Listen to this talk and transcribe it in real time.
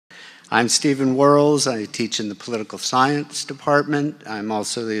I'm Stephen Worrells. I teach in the political science department. I'm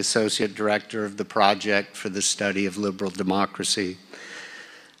also the associate director of the project for the study of liberal democracy.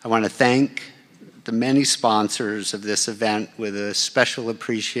 I want to thank the many sponsors of this event with a special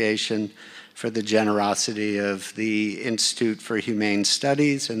appreciation for the generosity of the Institute for Humane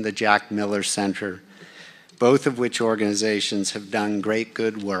Studies and the Jack Miller Center, both of which organizations have done great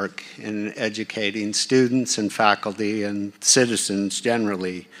good work in educating students and faculty and citizens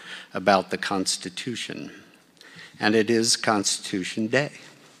generally about the Constitution. And it is Constitution Day,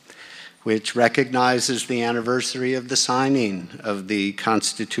 which recognizes the anniversary of the signing of the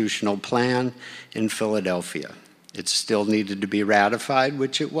constitutional plan in Philadelphia. It still needed to be ratified,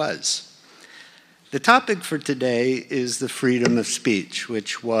 which it was. The topic for today is the freedom of speech,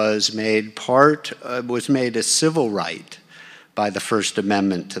 which was made a civil right by the First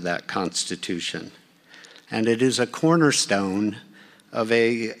Amendment to that Constitution. And it is a cornerstone of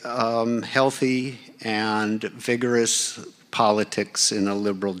a healthy and vigorous politics in a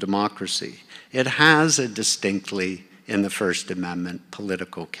liberal democracy. It has a distinctly, in the First Amendment,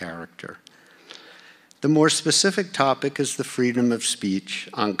 political character. The more specific topic is the freedom of speech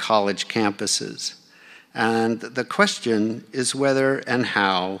on college campuses. And the question is whether and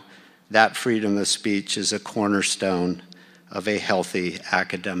how that freedom of speech is a cornerstone of a healthy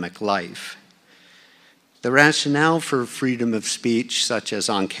academic life. The rationale for freedom of speech, such as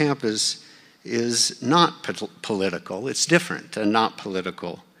on campus, is not political. It's different and not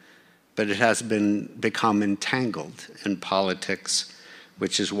political, but it has become entangled in politics,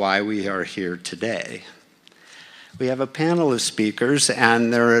 which is why we are here today. We have a panel of speakers,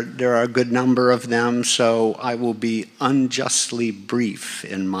 and there are a good number of them, so I will be unjustly brief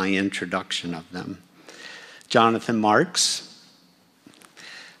in my introduction of them. Jonathan Marks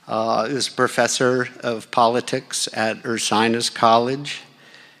is professor of politics at Rhodes College,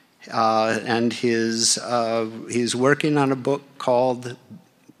 and he's working on a book called,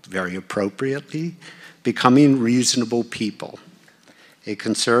 very appropriately, Becoming Reasonable People, a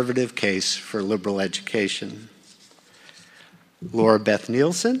conservative case for liberal education. Laura Beth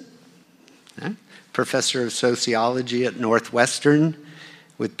Nielsen, professor of sociology at Northwestern,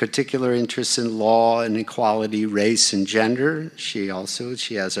 with particular interests in law, inequality, race, and gender. She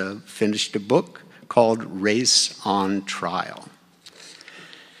has finished a book called Race on Trial.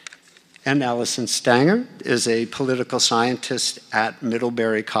 And Allison Stanger is a political scientist at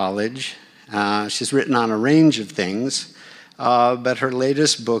Middlebury College. She's written on a range of things, but her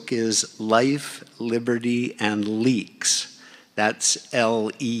latest book is Life, Liberty, and Leaks. That's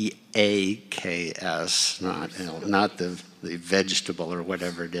L-E-A-K-S, not the vegetable or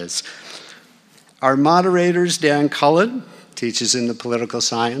whatever it is. Our moderators, Dan Cullen, teaches in the political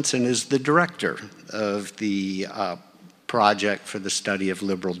science and is the director of the project for the study of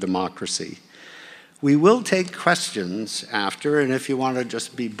liberal democracy. We will take questions after, and if you want to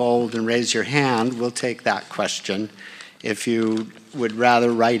just be bold and raise your hand, we'll take that question. If you would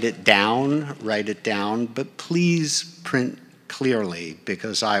rather write it down, but please print clearly,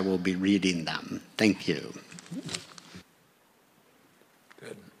 because I will be reading them. Thank you.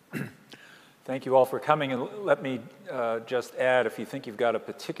 Good. Thank you all for coming. And let me just add, if you think you've got a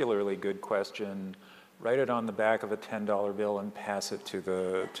particularly good question, write it on the back of a $10 bill and pass it to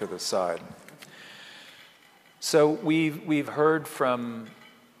the side. So we've heard from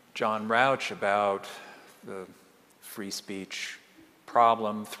John Rauch about the free speech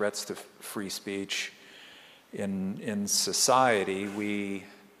problem, threats to free speech in society. We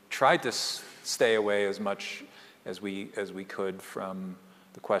tried to stay away as much as we could from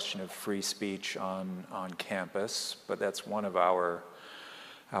the question of free speech on campus, but that's one of our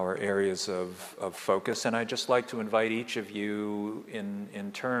areas of focus. And I'd just like to invite each of you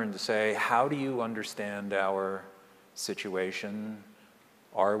in turn to say, how do you understand our situation?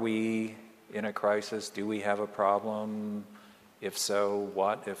 Are we in a crisis? Do we have a problem? If so,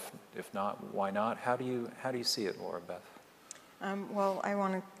 what? If not, why not? How do you see it, Laura Beth? Well, I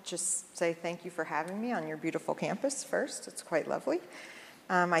want to just say thank you for having me on your beautiful campus first. It's quite lovely.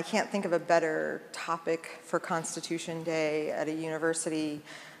 I can't think of a better topic for Constitution Day at a university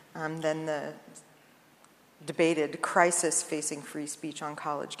than the debated crisis facing free speech on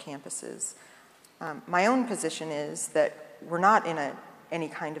college campuses. My own position is that we're not in any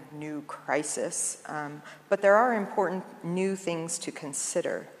kind of new crisis, but there are important new things to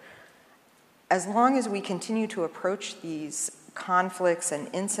consider. As long as we continue to approach these conflicts and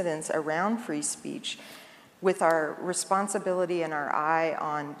incidents around free speech with our responsibility and our eye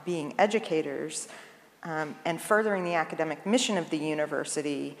on being educators and furthering the academic mission of the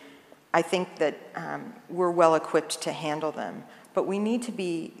university, I think that we're well equipped to handle them. but we need to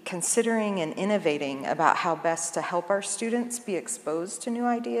be considering and innovating about how best to help our students be exposed to new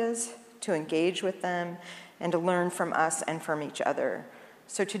ideas, to engage with them, and to learn from us and from each other.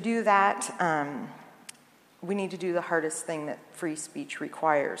 So to do that, we need to do the hardest thing that free speech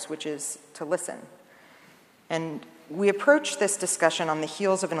requires, which is to listen. And we approach this discussion on the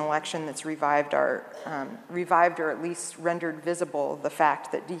heels of an election that's revived or at least rendered visible the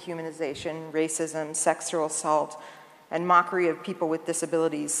fact that dehumanization, racism, sexual assault, and mockery of people with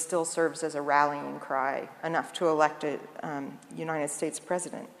disabilities still serves as a rallying cry, enough to elect a United States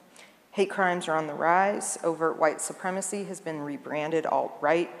president. Hate crimes are on the rise, overt white supremacy has been rebranded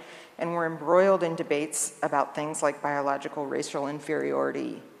alt-right, and we're embroiled in debates about things like biological racial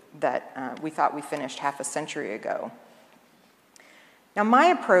inferiority that we thought we finished half a century ago. Now, my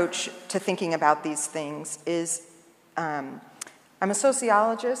approach to thinking about these things is, I'm a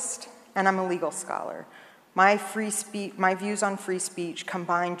sociologist and I'm a legal scholar. My views on free speech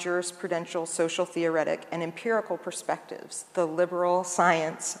combine jurisprudential, social theoretic, and empirical perspectives, the liberal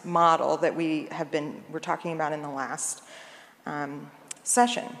science model that we're talking about in the last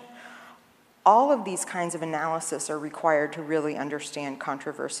session. All of these kinds of analysis are required to really understand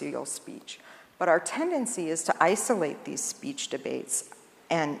controversial speech. But our tendency is to isolate these speech debates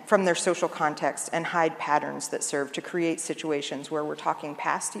and from their social context and hide patterns that serve to create situations where we're talking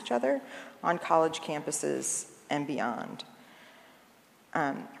past each other on college campuses and beyond.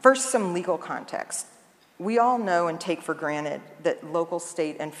 First, some legal context. We all know and take for granted that local,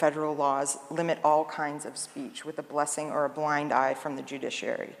 state, and federal laws limit all kinds of speech with a blessing or a blind eye from the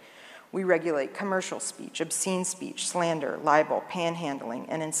judiciary. We regulate commercial speech, obscene speech, slander, libel, panhandling,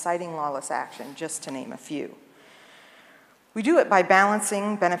 and inciting lawless action, just to name a few. We do it by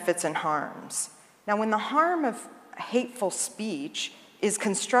balancing benefits and harms. Now, when the harm of hateful speech is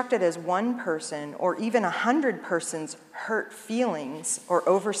constructed as one person or even 100 persons' hurt feelings or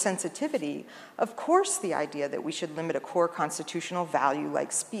oversensitivity, of course the idea that we should limit a core constitutional value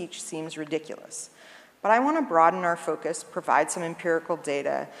like speech seems ridiculous. But I want to broaden our focus, provide some empirical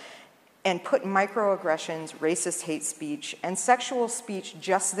data, and put microaggressions, racist hate speech, and sexual speech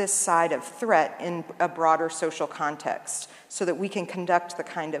just this side of threat in a broader social context so that we can conduct the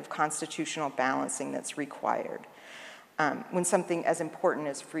kind of constitutional balancing that's required when something as important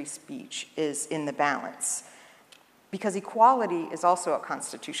as free speech is in the balance. Because equality is also a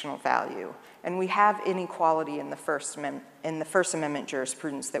constitutional value, and we have inequality in the First Amendment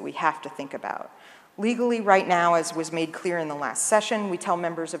jurisprudence that we have to think about. Legally, right now, as was made clear in the last session, we tell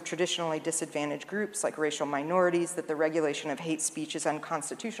members of traditionally disadvantaged groups like racial minorities that the regulation of hate speech is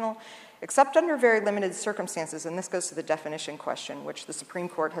unconstitutional, except under very limited circumstances, and this goes to the definition question, which the Supreme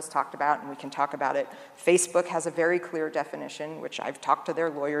Court has talked about, and we can talk about it. Facebook has a very clear definition, which I've talked to their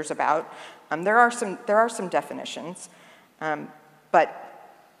lawyers about. There are some definitions, but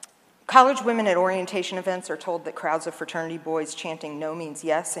college women at orientation events are told that crowds of fraternity boys chanting no means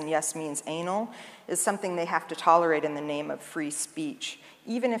yes and yes means anal is something they have to tolerate in the name of free speech,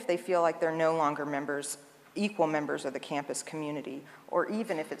 even if they feel like they're no longer equal members of the campus community, or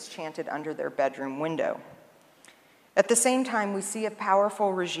even if it's chanted under their bedroom window. At the same time, we see a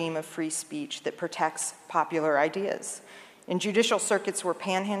powerful regime of free speech that protects popular ideas. In judicial circuits where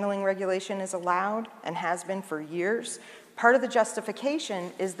panhandling regulation is allowed and has been for years, part of the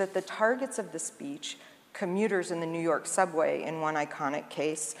justification is that the targets of the speech, commuters in the New York subway in one iconic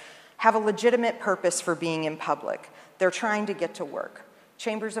case, have a legitimate purpose for being in public. They're trying to get to work.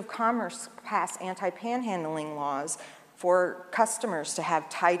 Chambers of commerce pass anti-panhandling laws for customers to have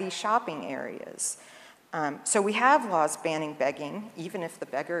tidy shopping areas. So we have laws banning begging, even if the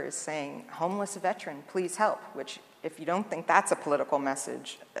beggar is saying, homeless veteran, please help, which if you don't think that's a political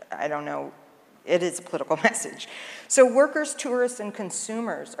message, I don't know. It is a political message. So workers, tourists, and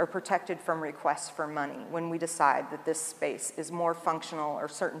consumers are protected from requests for money when we decide that this space is more functional or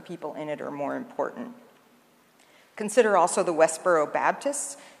certain people in it are more important. Consider also the Westboro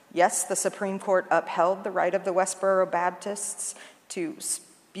Baptists. Yes, the Supreme Court upheld the right of the Westboro Baptists to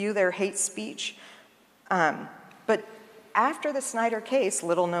spew their hate speech. But after the Snyder case,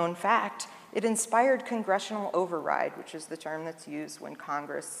 little known fact, it inspired congressional override, which is the term that's used when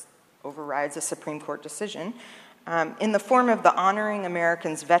Congress overrides a Supreme Court decision, in the form of the Honoring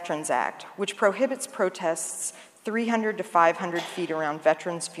Americans Veterans Act, which prohibits protests 300 to 500 feet around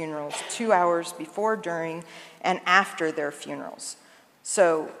veterans' funerals 2 hours before, during, and after their funerals.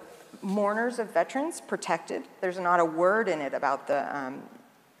 So mourners of veterans protected. There's not a word in it about the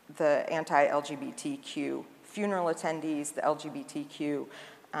anti-LGBTQ, funeral attendees, the LGBTQ,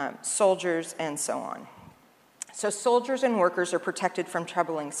 soldiers, and so on. So soldiers and workers are protected from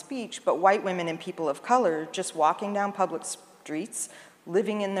troubling speech, but white women and people of color just walking down public streets,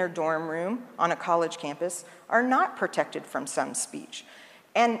 living in their dorm room on a college campus, are not protected from some speech.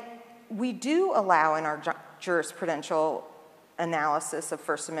 And we do allow in our jurisprudential analysis of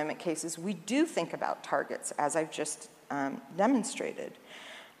First Amendment cases, we do think about targets, as I've just demonstrated.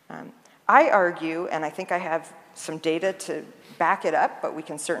 I argue, and I think I have some data to back it up, but we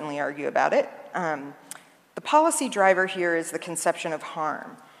can certainly argue about it. The policy driver here is the conception of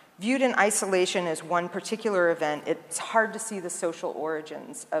harm. Viewed in isolation as one particular event, it's hard to see the social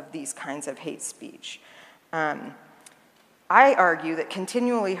origins of these kinds of hate speech. I argue that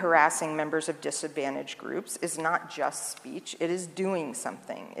continually harassing members of disadvantaged groups is not just speech, it is doing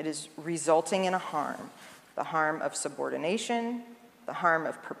something. It is resulting in a harm. The harm of subordination, the harm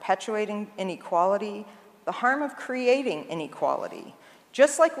of perpetuating inequality, the harm of creating inequality.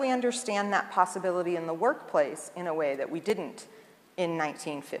 Just like we understand that possibility in the workplace in a way that we didn't in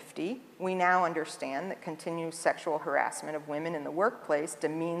 1950, we now understand that continued sexual harassment of women in the workplace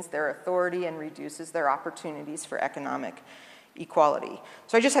demeans their authority and reduces their opportunities for economic equality.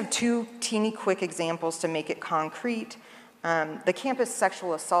 So I just have two teeny quick examples to make it concrete. The campus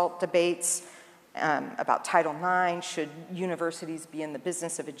sexual assault debates about Title IX, should universities be in the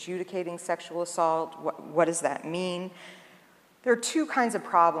business of adjudicating sexual assault? What does that mean? There are two kinds of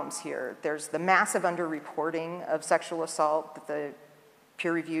problems here. There's the massive underreporting of sexual assault that the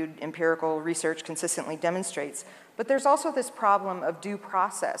peer-reviewed empirical research consistently demonstrates, but there's also this problem of due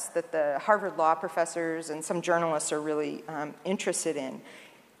process that the Harvard law professors and some journalists are really interested in.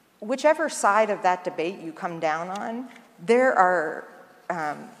 Whichever side of that debate you come down on,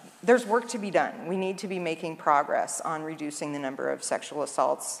 there's work to be done. We need to be making progress on reducing the number of sexual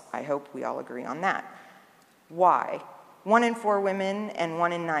assaults. I hope we all agree on that. Why? 1 in 4 women and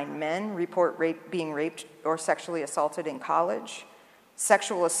 1 in 9 men report being raped or sexually assaulted in college.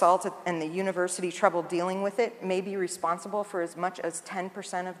 Sexual assault and the university trouble dealing with it may be responsible for as much as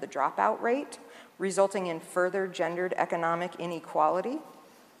 10% of the dropout rate, resulting in further gendered economic inequality.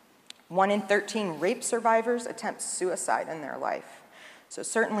 1 in 13 rape survivors attempt suicide in their life. So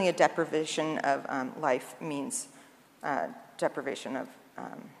certainly a deprivation of life means deprivation of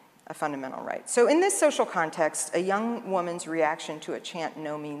a fundamental right. So in this social context, a young woman's reaction to a chant,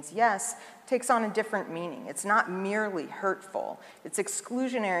 "No means yes," takes on a different meaning. It's not merely hurtful. It's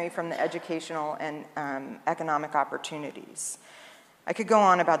exclusionary from the educational and economic opportunities. I could go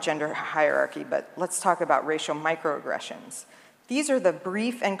on about gender hierarchy, but let's talk about racial microaggressions. These are the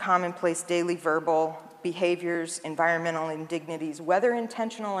brief and commonplace daily verbal behaviors, environmental indignities, whether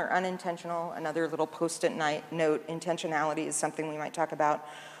intentional or unintentional. Another little post-it note, intentionality is something we might talk about,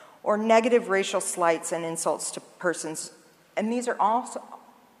 or negative racial slights and insults to persons. And these are also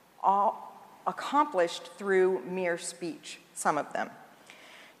all accomplished through mere speech, some of them.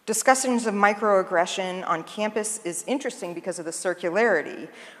 Discussions of microaggression on campus is interesting because of the circularity.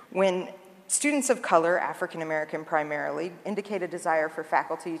 When students of color, African American primarily, indicate a desire for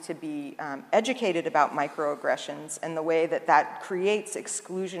faculty to be educated about microaggressions and the way that that creates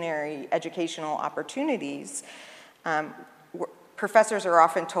exclusionary educational opportunities, professors are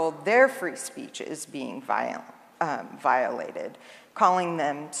often told their free speech is being violated, calling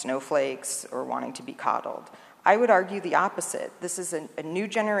them snowflakes or wanting to be coddled. I would argue the opposite. This is a new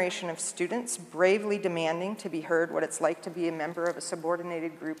generation of students bravely demanding to be heard what it's like to be a member of a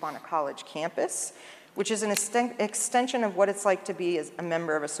subordinated group on a college campus, which is an extension of what it's like to be as a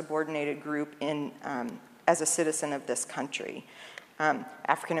member of a subordinated group as a citizen of this country.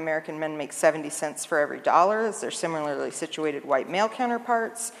 African American men make 70 cents for every dollar as their similarly situated white male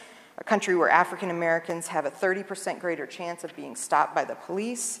counterparts, a country where African Americans have a 30% greater chance of being stopped by the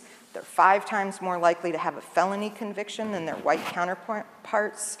police. They're 5 times more likely to have a felony conviction than their white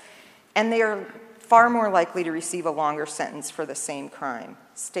counterparts, and they are far more likely to receive a longer sentence for the same crime.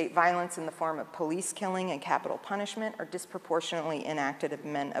 State violence in the form of police killing and capital punishment are disproportionately enacted of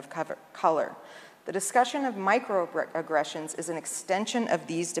men of color. The discussion of microaggressions is an extension of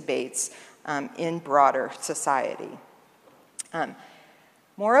these debates in broader society.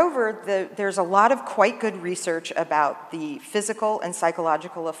 Moreover, there's a lot of quite good research about the physical and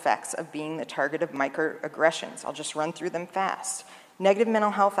psychological effects of being the target of microaggressions. I'll just run through them fast. Negative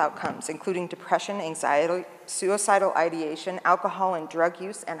mental health outcomes, including depression, anxiety, suicidal ideation, alcohol and drug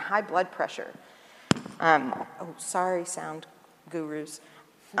use, and high blood pressure. Sorry, sound gurus.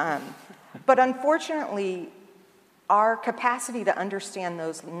 But unfortunately, our capacity to understand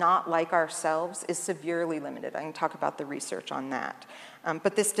those not like ourselves is severely limited. I can talk about the research on that.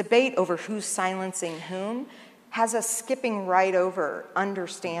 But this debate over who's silencing whom has us skipping right over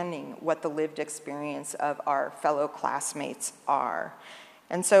understanding what the lived experience of our fellow classmates are.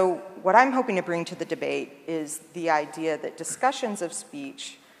 And so what I'm hoping to bring to the debate is the idea that discussions of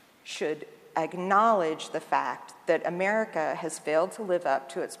speech should acknowledge the fact that America has failed to live up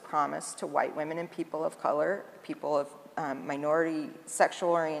to its promise to white women and people of color, people of minority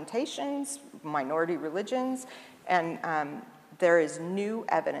sexual orientations, minority religions, and there is new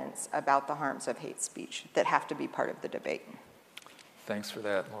evidence about the harms of hate speech that have to be part of the debate. Thanks for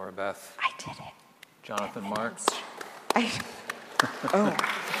that, Laura Beth. I did it. Jonathan Marks. I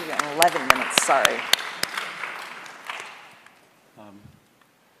got 11 minutes, sorry.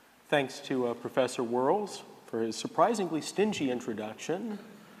 Thanks to Professor Whirls for his surprisingly stingy introduction.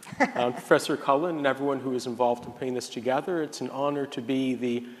 Professor Cullen and everyone who is involved in putting this together, it's an honor to be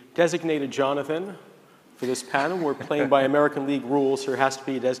the designated Jonathan for this panel. We're playing by American League rules, so there has to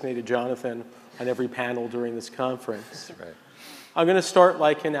be a designated Jonathan on every panel during this conference. That's right. I'm going to start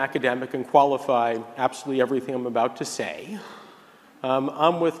like an academic and qualify absolutely everything I'm about to say.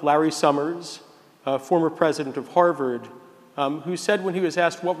 I'm with Larry Summers, former president of Harvard, who said when he was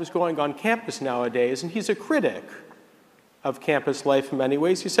asked what was going on campus nowadays, and he's a critic of campus life in many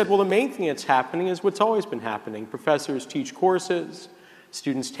ways, he said, well, the main thing that's happening is what's always been happening. Professors teach courses,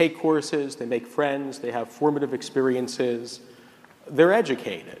 students take courses, they make friends, they have formative experiences, they're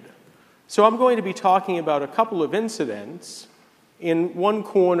educated. So I'm going to be talking about a couple of incidents in one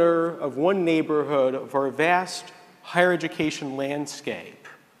corner of one neighborhood of our vast higher education landscape.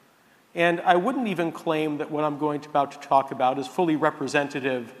 And I wouldn't even claim that what I'm about to talk about is fully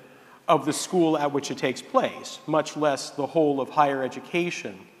representative of the school at which it takes place, much less the whole of higher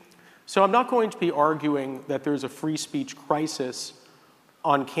education. So I'm not going to be arguing that there's a free speech crisis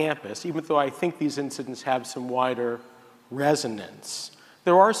on campus, even though I think these incidents have some wider resonance.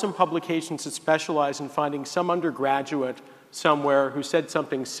 There are some publications that specialize in finding some undergraduate somewhere who said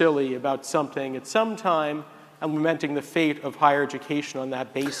something silly about something at some time and lamenting the fate of higher education on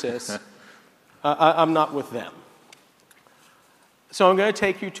that basis. I'm not with them. So I'm going to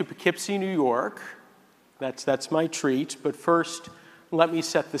take you to Poughkeepsie, New York. That's my treat. But first, let me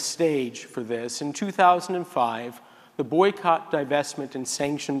set the stage for this. In 2005, the Boycott, Divestment, and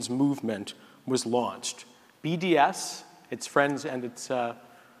Sanctions movement was launched. BDS, its friends and its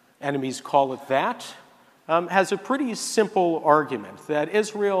enemies call it that, has a pretty simple argument that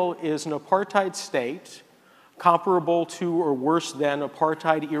Israel is an apartheid state comparable to or worse than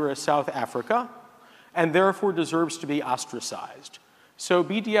apartheid-era South Africa, and therefore deserves to be ostracized. So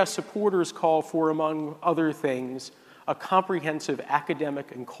BDS supporters call for, among other things, a comprehensive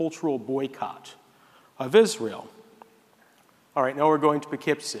academic and cultural boycott of Israel. All right, now we're going to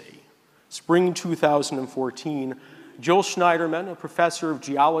Poughkeepsie. Spring 2014, Jill Schneiderman, a professor of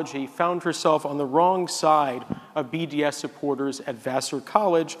geology, found herself on the wrong side of BDS supporters at Vassar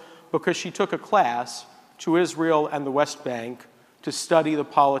College because she took a class to Israel and the West Bank to study the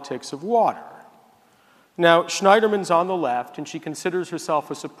politics of water. Now, Schneiderman's on the left, and she considers herself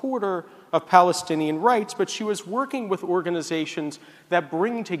a supporter of Palestinian rights, but she was working with organizations that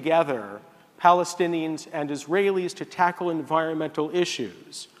bring together Palestinians and Israelis to tackle environmental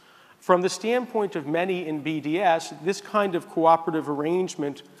issues. From the standpoint of many in BDS, this kind of cooperative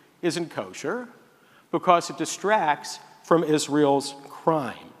arrangement isn't kosher because it distracts from Israel's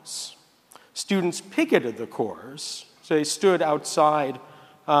crimes. Students picketed the course, so they stood outside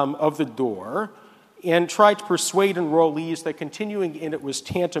of the door and tried to persuade enrollees that continuing in it was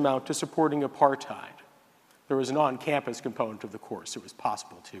tantamount to supporting apartheid. There was an on-campus component of the course. It was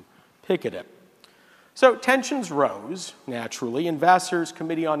possible to picket it. So tensions rose, naturally, and Vassar's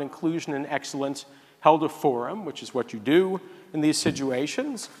Committee on Inclusion and Excellence held a forum, which is what you do in these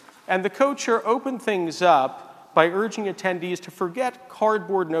situations, and the co-chair opened things up by urging attendees to forget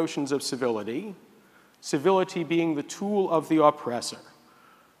cardboard notions of civility, civility being the tool of the oppressor.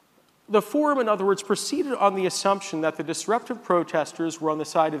 The forum, in other words, proceeded on the assumption that the disruptive protesters were on the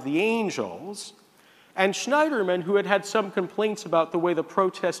side of the angels, and Schneiderman, who had had some complaints about the way the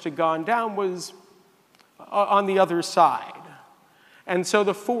protest had gone down, was on the other side. And so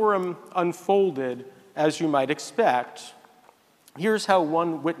the forum unfolded as you might expect. Here's how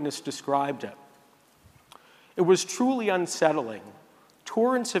one witness described it. It was truly unsettling.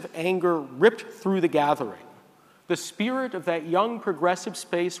 Torrents of anger ripped through the gathering. The spirit of that young progressive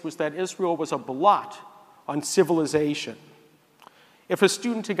space was that Israel was a blot on civilization. If a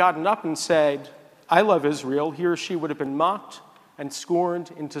student had gotten up and said, "I love Israel," he or she would have been mocked and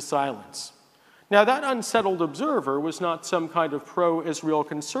scorned into silence. Now, that unsettled observer was not some kind of pro-Israel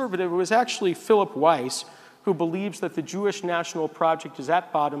conservative. It was actually Philip Weiss, who believes that the Jewish National Project is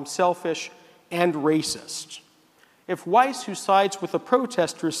at bottom selfish and racist. If Weiss, who sides with the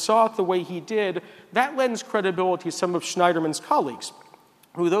protesters, saw it the way he did, that lends credibility to some of Schneiderman's colleagues.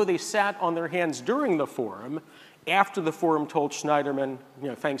 who, though they sat on their hands during the forum, after the forum told Schneiderman,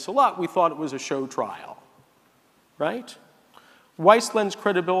 thanks a lot, we thought it was a show trial, right? Weiss lends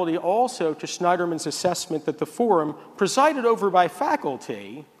credibility also to Schneiderman's assessment that the forum, presided over by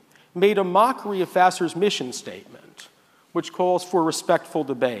faculty, made a mockery of Vassar's mission statement, which calls for respectful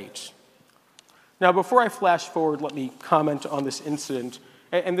debate. Now, before I flash forward, let me comment on this incident,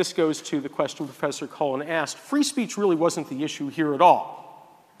 and this goes to the question Professor Cullen asked. Free speech really wasn't the issue here at all.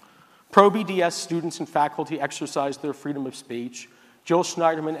 Pro-BDS students and faculty exercised their freedom of speech. Jill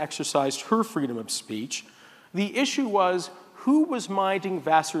Schneiderman exercised her freedom of speech. The issue was, who was minding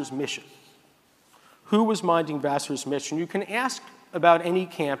Vassar's mission? Who was minding Vassar's mission? You can ask about any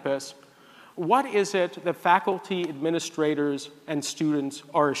campus, what is it that faculty, administrators, and students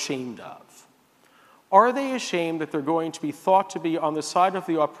are ashamed of? Are they ashamed that they're going to be thought to be on the side of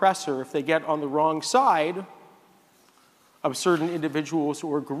the oppressor if they get on the wrong side of certain individuals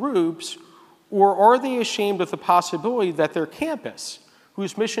or groups? Or are they ashamed of the possibility that their campus,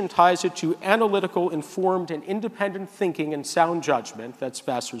 whose mission ties it to analytical, informed, and independent thinking and sound judgment, that's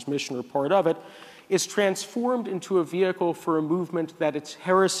Vassar's mission or part of it, is transformed into a vehicle for a movement that it's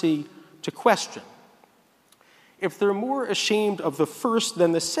heresy to question? If they're more ashamed of the first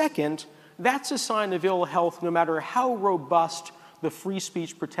than the second, that's a sign of ill health no matter how robust the free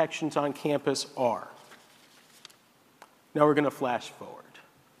speech protections on campus are. Now we're going to flash forward.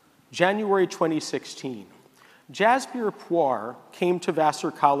 January 2016. Jasbir Puar came to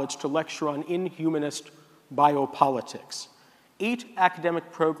Vassar College to lecture on inhumanist biopolitics. 8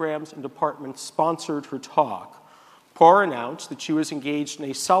 academic programs and departments sponsored her talk. Puar announced that she was engaged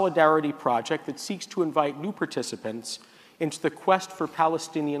in a solidarity project that seeks to invite new participants into the quest for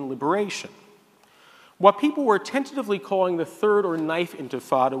Palestinian liberation. What people were tentatively calling the Third or Knife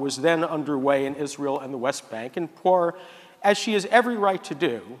Intifada was then underway in Israel and the West Bank, and Puar, as she has every right to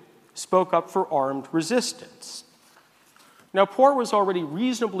do, spoke up for armed resistance. Now, Puar was already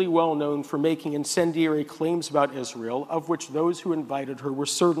reasonably well known for making incendiary claims about Israel, of which those who invited her were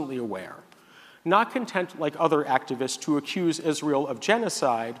certainly aware. Not content, like other activists, to accuse Israel of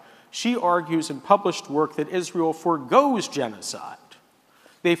genocide, she argues in published work that Israel forgoes genocide.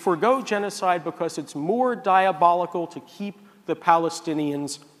 They forgo genocide because it's more diabolical to keep the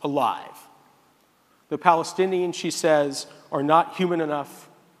Palestinians alive. The Palestinians, she says, are not human enough,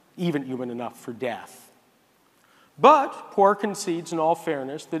 even human enough for death. But Puar concedes, in all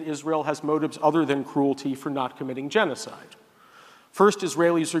fairness, that Israel has motives other than cruelty for not committing genocide. First,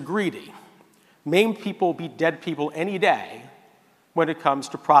 Israelis are greedy. Maimed people beat dead people any day when it comes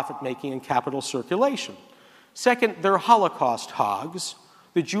to profit-making and capital circulation. Second, they're Holocaust hogs.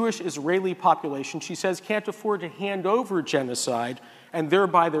 The Jewish Israeli population, she says, can't afford to hand over genocide and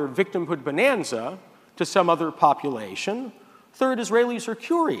thereby their victimhood bonanza to some other population. Third, Israelis are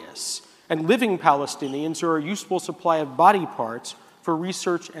curious, and living Palestinians are a useful supply of body parts for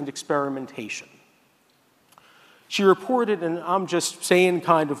research and experimentation. She reported, and I'm just saying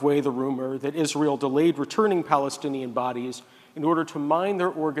kind of way, the rumor that Israel delayed returning Palestinian bodies in order to mine their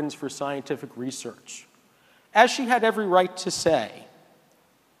organs for scientific research, as she had every right to say.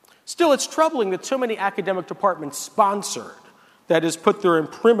 Still, it's troubling that so many academic departments sponsored, that is, put their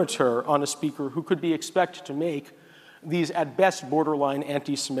imprimatur on a speaker who could be expected to make these at best borderline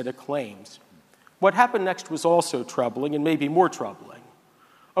anti-Semitic claims. What happened next was also troubling, and maybe more troubling.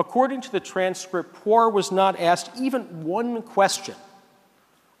 According to the transcript, Puar was not asked even one question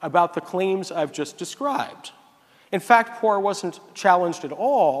about the claims I've just described. In fact, Puar wasn't challenged at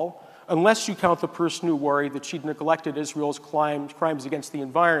all, unless you count the person who worried that she'd neglected Israel's crimes against the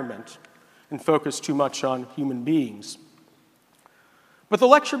environment and focused too much on human beings. But the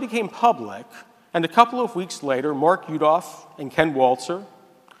lecture became public, and a couple of weeks later, Mark Yudof and Ken Walzer,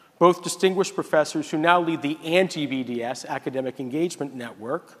 both distinguished professors who now lead the anti-BDS Academic Engagement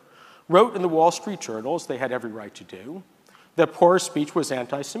Network, wrote in the Wall Street Journal, as they had every right to do, that Puar's speech was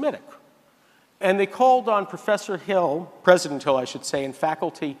anti-Semitic. And they called on Professor Hill, President Hill, I should say, and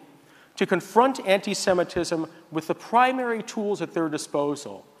faculty to confront anti-Semitism with the primary tools at their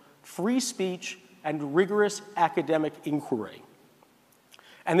disposal, free speech and rigorous academic inquiry.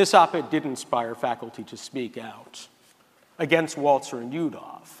 And this op-ed did inspire faculty to speak out against Walzer and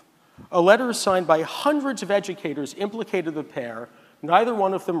Yudof. A letter signed by hundreds of educators implicated the pair, neither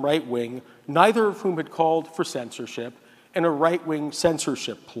one of them right-wing, neither of whom had called for censorship, in a right-wing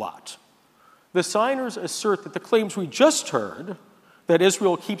censorship plot. The signers assert that the claims we just heard, that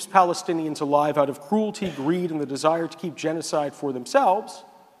Israel keeps Palestinians alive out of cruelty, greed, and the desire to keep genocide for themselves,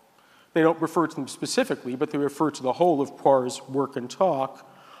 they don't refer to them specifically, but they refer to the whole of Puar's work and talk,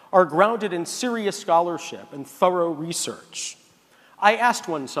 are grounded in serious scholarship and thorough research. I asked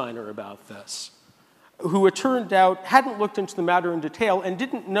one signer about this, who it turned out hadn't looked into the matter in detail and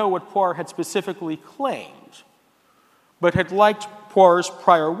didn't know what Poire had specifically claimed, but had liked Poire's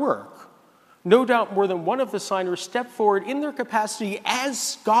prior work. No doubt more than one of the signers stepped forward in their capacity as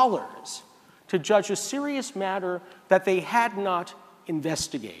scholars to judge a serious matter that they had not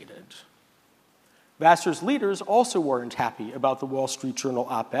investigated. Vassar's leaders also weren't happy about the Wall Street Journal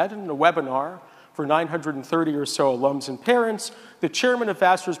op-ed. In a webinar for 930 or so alums and parents, the chairman of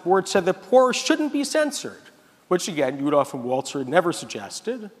Vassar's board said that Poire shouldn't be censored, which again, Yudof and Walzer had never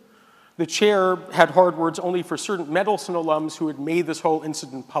suggested. The chair had hard words only for certain Mendelssohn alums who had made this whole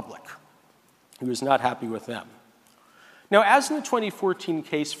incident public. He was not happy with them. Now, as in the 2014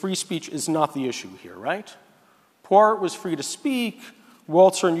 case, free speech is not the issue here, right? Poire was free to speak,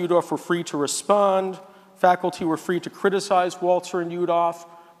 Walzer and Yudof were free to respond, faculty were free to criticize Walzer and Yudof,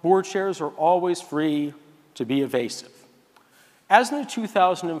 board chairs are always free to be evasive. As in the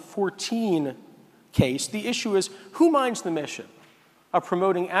 2014 case, the issue is who minds the mission of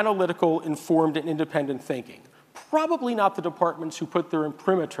promoting analytical, informed, and independent thinking? Probably not the departments who put their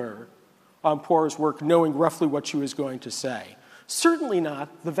imprimatur on Poire's work knowing roughly what she was going to say. Certainly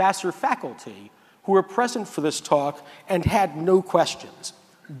not the Vassar faculty who were present for this talk and had no questions.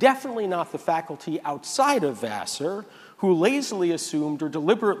 Definitely not the faculty outside of Vassar who lazily assumed or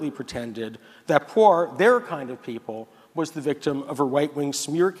deliberately pretended that Poire, their kind of people, was the victim of a right-wing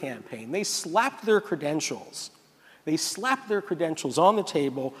smear campaign. They slapped their credentials. They slapped their credentials on the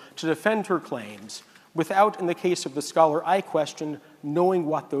table to defend her claims without, in the case of the scholar I questioned, knowing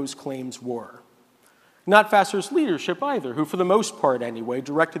what those claims were. Not Vassar's leadership either, who for the most part anyway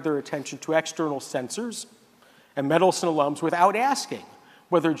directed their attention to external censors and Mendelssohn alums without asking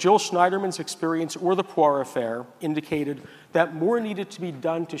whether Jill Schneiderman's experience or the Poire affair indicated that more needed to be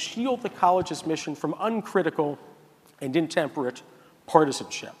done to shield the college's mission from uncritical and intemperate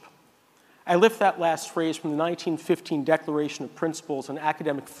partisanship. I lift that last phrase from the 1915 Declaration of Principles on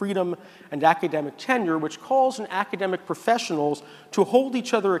Academic Freedom and Academic Tenure, which calls on academic professionals to hold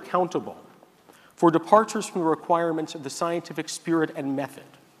each other accountable for departures from the requirements of the scientific spirit and method.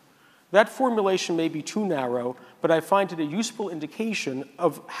 That formulation may be too narrow, but I find it a useful indication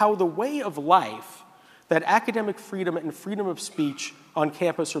of how the way of life that academic freedom and freedom of speech on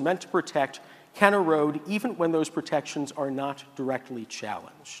campus are meant to protect can erode even when those protections are not directly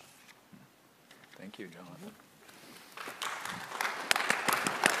challenged. Thank you, Jonathan.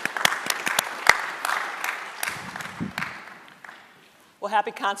 Well,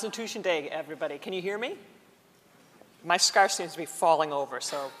 happy Constitution Day, everybody. Can you hear me? My scarf seems to be falling over,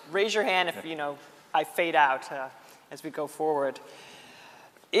 so raise your hand if, I fade out as we go forward.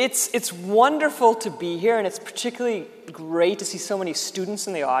 It's wonderful to be here, and it's particularly great to see so many students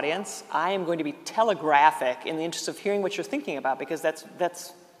in the audience. I am going to be telegraphic in the interest of hearing what you're thinking about, because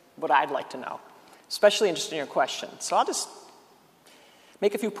that's what I'd like to know, especially interested in your questions. So I'll just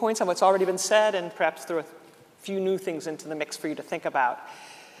make a few points on what's already been said and perhaps throw a few new things into the mix for you to think about.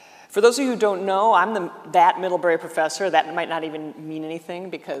 For those of you who don't know, I'm that Middlebury professor. That might not even mean anything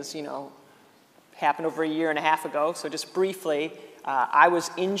because, happened over a year and a half ago. So just briefly, I was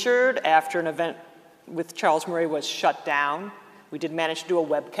injured after an event with Charles Murray was shut down. We did manage to do a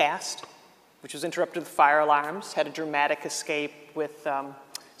webcast, which was interrupted with fire alarms, had a dramatic escape with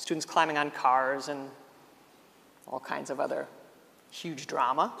students climbing on cars and all kinds of other huge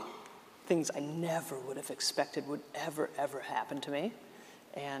drama, things I never would have expected would ever happen to me.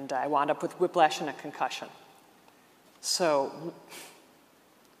 And I wound up with whiplash and a concussion. So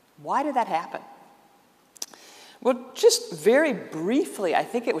why did that happen? Well, just very briefly, I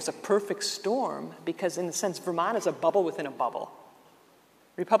think it was a perfect storm because, in a sense, Vermont is a bubble within a bubble.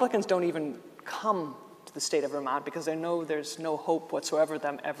 Republicans don't even come to the state of Vermont because they know there's no hope whatsoever of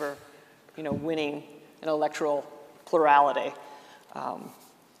them ever, winning an electoral plurality.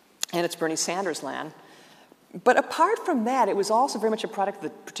 And it's Bernie Sanders' land. But apart from that, it was also very much a product of the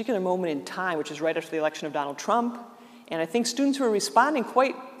particular moment in time, which is right after the election of Donald Trump. And I think students were responding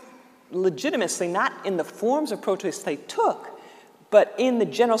quite legitimately, not in the forms of protests they took, but in the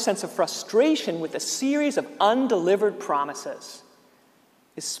general sense of frustration with a series of undelivered promises,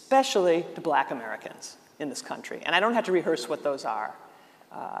 especially to Black Americans in this country. And I don't have to rehearse what those are.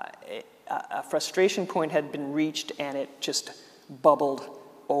 A frustration point had been reached, and it just bubbled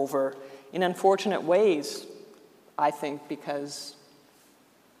over in unfortunate ways, I think, because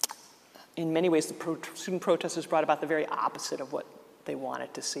in many ways the student protesters brought about the very opposite of what they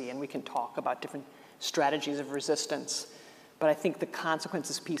wanted to see. And we can talk about different strategies of resistance. But I think the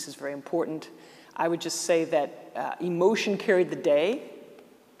consequences piece is very important. I would just say that emotion carried the day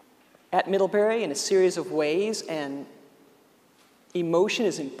at Middlebury in a series of ways. And Emotion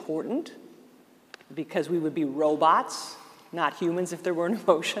is important because we would be robots, not humans, if there weren't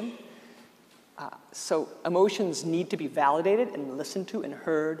emotion. So emotions need to be validated and listened to and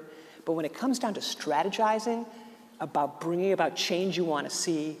heard. But when it comes down to strategizing about bringing about change you want to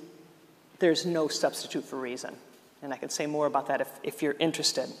see, there's no substitute for reason. And I can say more about that if you're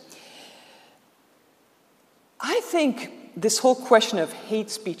interested. I think this whole question of hate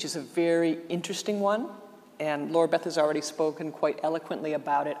speech is a very interesting one. And Laura Beth has already spoken quite eloquently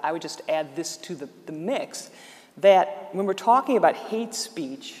about it. I would just add this to the mix, that when we're talking about hate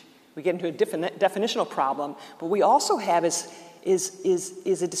speech, we get into a definitional problem, but we also have is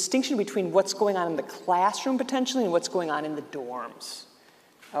a distinction between what's going on in the classroom potentially and what's going on in the dorms,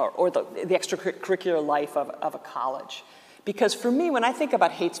 or the extracurricular life of a college. Because for me, when I think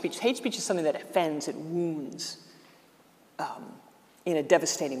about hate speech is something that offends, it wounds in a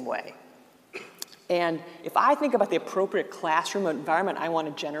devastating way. And if I think about the appropriate classroom environment I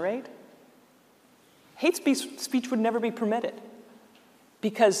want to generate, hate speech would never be permitted,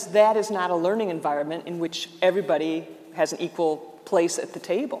 because that is not a learning environment in which everybody has an equal place at the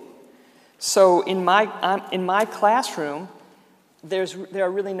table. So in my classroom, there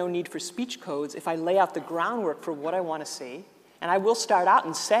are really no need for speech codes if I lay out the groundwork for what I want to see. And I will start out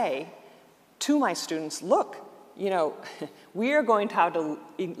and say to my students, look, we are going to have to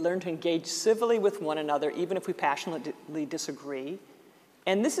learn to engage civilly with one another, even if we passionately disagree.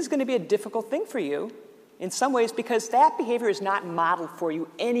 And this is going to be a difficult thing for you in some ways, because that behavior is not modeled for you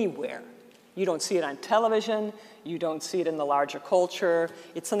anywhere. You don't see it on television. You don't see it in the larger culture.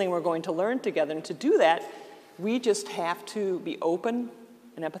 It's something we're going to learn together. And to do that, we just have to be open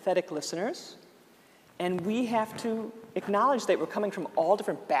and empathetic listeners. And we have to acknowledge that we're coming from all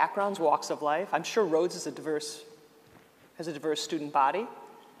different backgrounds, walks of life. I'm sure Rhodes has a diverse student body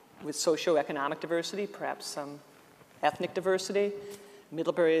with socioeconomic diversity, perhaps some ethnic diversity.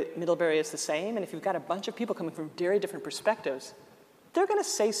 Middlebury is the same. And if you've got a bunch of people coming from very different perspectives, they're going to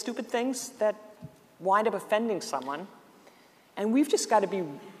say stupid things that wind up offending someone. And we've just got to be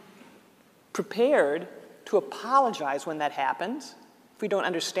prepared to apologize when that happens. If we don't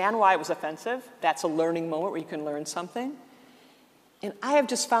understand why it was offensive, that's a learning moment where you can learn something. And I have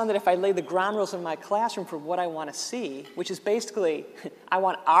just found that if I lay the ground rules in my classroom for what I want to see, which is basically, I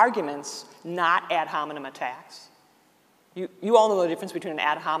want arguments, not ad hominem attacks. You all know the difference between an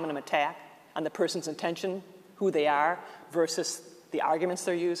ad hominem attack on the person's intention, who they are, versus the arguments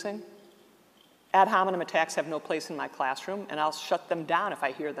they're using. Ad hominem attacks have no place in my classroom, and I'll shut them down if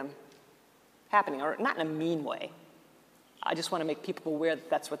I hear them happening, or not in a mean way. I just want to make people aware that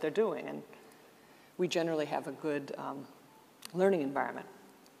that's what they're doing, and we generally have a good learning environment.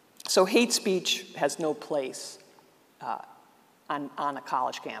 So hate speech has no place on a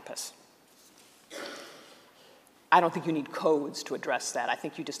college campus. I don't think you need codes to address that. I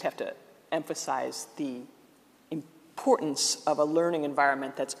think you just have to emphasize the importance of a learning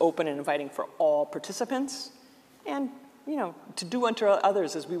environment that's open and inviting for all participants, and to do unto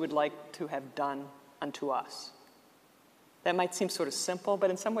others as we would like to have done unto us. That might seem sort of simple, but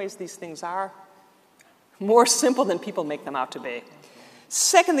in some ways these things are more simple than people make them out to be.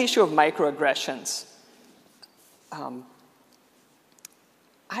 Second, the issue of microaggressions.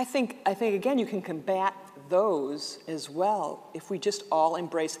 I think again, you can combat those as well if we just all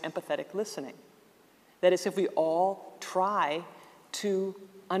embrace empathetic listening. That is, if we all try to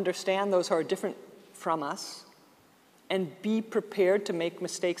understand those who are different from us and be prepared to make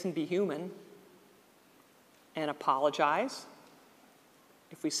mistakes and be human and apologize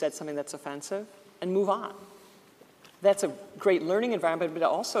if we said something that's offensive and move on. That's a great learning environment, but it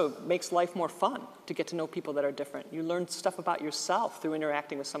also makes life more fun to get to know people that are different. You learn stuff about yourself through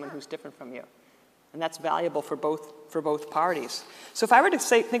interacting with someone who's different from you. And that's valuable for both parties. So if I were to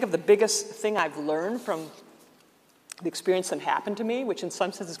think of the biggest thing I've learned from the experience that happened to me, which in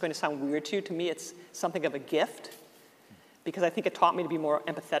some sense is going to sound weird to you, to me it's something of a gift, because I think it taught me to be more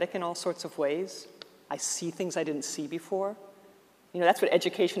empathetic in all sorts of ways. I see things I didn't see before. That's what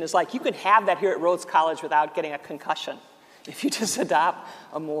education is like. You can have that here at Rhodes College without getting a concussion if you just adopt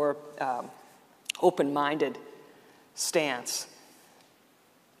a more open-minded stance.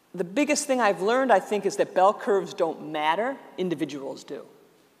 The biggest thing I've learned, I think, is that bell curves don't matter, individuals do.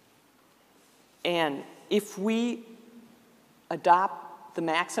 And if we adopt the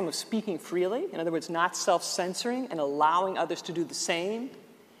maxim of speaking freely, in other words, not self-censoring and allowing others to do the same,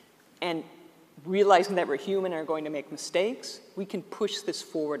 and realizing that we're human and are going to make mistakes, we can push this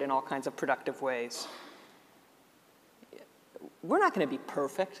forward in all kinds of productive ways. We're not going to be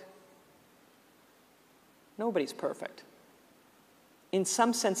perfect. Nobody's perfect. In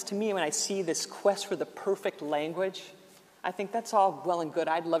some sense, to me, when I see this quest for the perfect language, I think that's all well and good.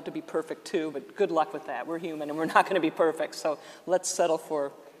 I'd love to be perfect too, but good luck with that. We're human and we're not going to be perfect, so let's settle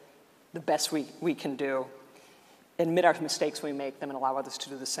for the best we can do. Admit our mistakes when we make them and allow others to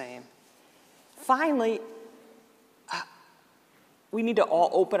do the same. Finally, we need to all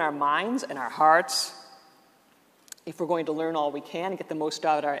open our minds and our hearts if we're going to learn all we can and get the most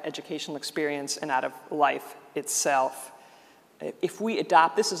out of our educational experience and out of life itself. If we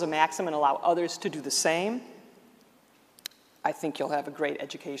adopt this as a maxim and allow others to do the same, I think you'll have a great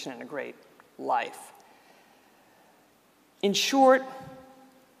education and a great life. In short,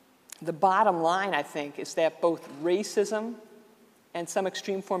 the bottom line, I think, is that both racism and some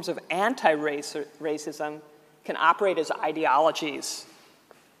extreme forms of anti-racism can operate as ideologies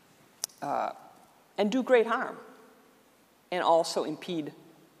and do great harm and also impede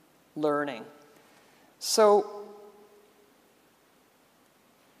learning. So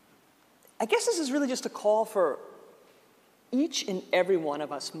I guess this is really just a call for each and every one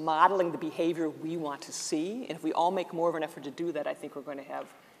of us modeling the behavior we want to see. And if we all make more of an effort to do that, I think we're going to have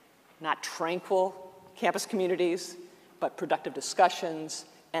not tranquil campus communities, but productive discussions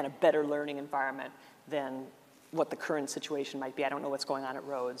and a better learning environment than what the current situation might be. I don't know what's going on at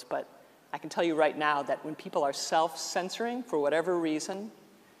Rhodes, but I can tell you right now that when people are self-censoring for whatever reason,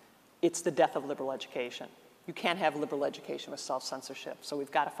 it's the death of liberal education. You can't have liberal education with self-censorship, so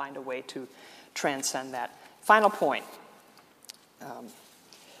we've got to find a way to transcend that. Final point.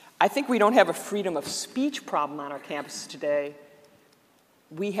 I think we don't have a freedom of speech problem on our campuses today.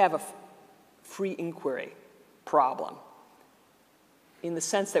 We have a free inquiry problem in the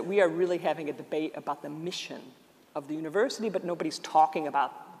sense that we are really having a debate about the mission of the university, but nobody's talking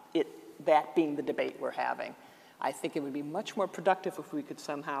about it, that being the debate we're having. I think it would be much more productive if we could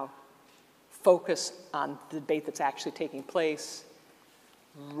somehow focus on the debate that's actually taking place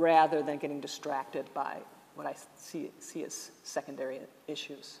rather than getting distracted by what I see as secondary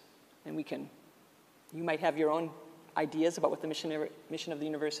issues. And you might have your own ideas about what the mission of the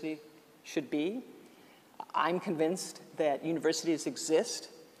university should be. I'm convinced that universities exist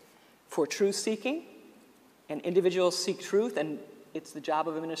for truth-seeking, and individuals seek truth, and it's the job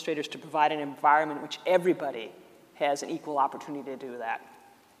of administrators to provide an environment in which everybody has an equal opportunity to do that.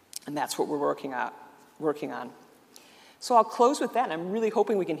 And that's what we're working on. So I'll close with that. I'm really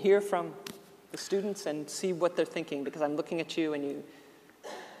hoping we can hear from the students and see what they're thinking, because I'm looking at you and you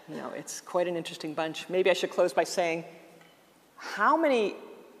know, it's quite an interesting bunch. Maybe I should close by saying, how many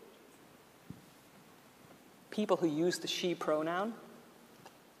people who use the she pronoun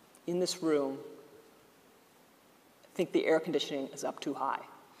in this room think the air conditioning is up too high?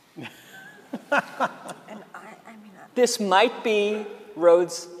 This might be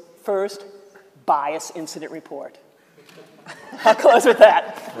Rhodes' first bias incident report. I'll close with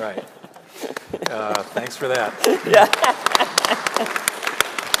that. Right. Thanks for that. Yeah.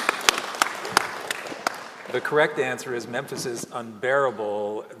 The correct answer is Memphis is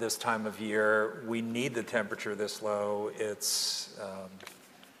unbearable this time of year. We need the temperature this low. It's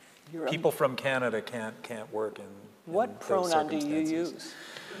people from Canada can't work in What pronoun do you use?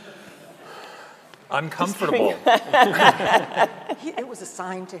 Uncomfortable. It was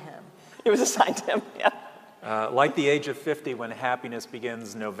assigned to him. It was assigned to him, yeah. Like the age of 50, when happiness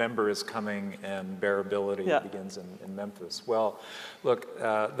begins, November is coming, and bearability begins in Memphis. Well, look,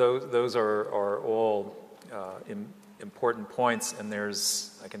 those are all important points, and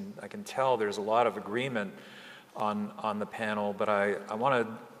I can tell there's a lot of agreement on the panel, but I want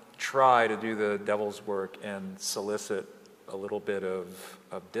to try to do the devil's work and solicit a little bit of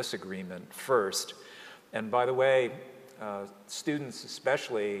disagreement first. And by the way, students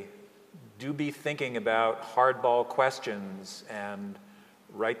especially, do be thinking about hardball questions and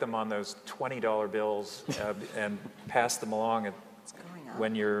write them on those $20 bills and pass them along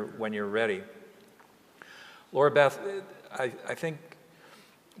when you're ready. Laura Beth, I think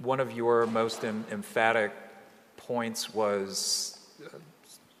one of your most emphatic points was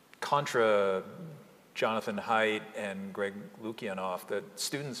contra Jonathan Haidt and Greg Lukianoff, that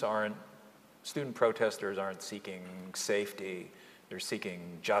student protesters aren't seeking safety, they're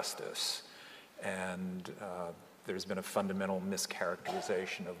seeking justice. And there's been a fundamental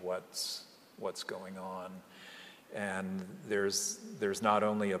mischaracterization of what's going on. And there's not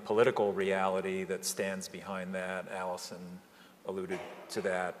only a political reality that stands behind that, Allison alluded to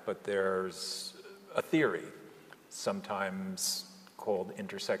that, but there's a theory, sometimes called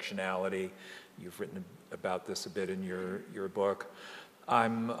intersectionality. You've written about this a bit in your book.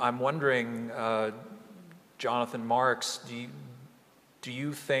 I'm wondering, Jonathan Marks, do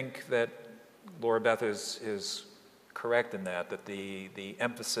you think that Laura Beth is correct in that the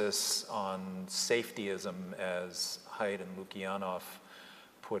emphasis on safetyism, as Haidt and Lukyanov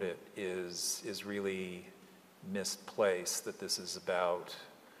put it, is really misplaced. That this is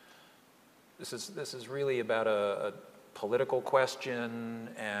really about a political question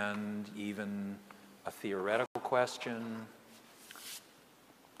and even a theoretical question.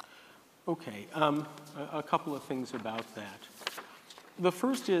 Okay, a couple of things about that. The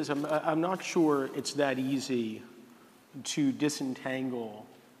first is I'm not sure it's that easy to disentangle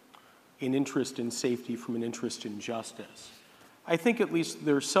an interest in safety from an interest in justice. I think at least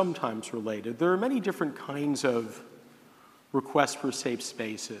they're sometimes related. There are many different kinds of requests for safe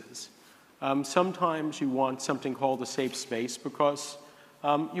spaces. Sometimes you want something called a safe space because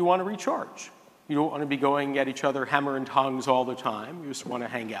you want to recharge. You don't want to be going at each other hammer and tongs all the time. You just want to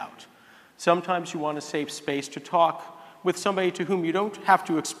hang out. Sometimes you want a safe space to talk with somebody to whom you don't have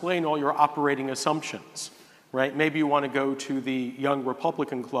to explain all your operating assumptions, right? Maybe you want to go to the Young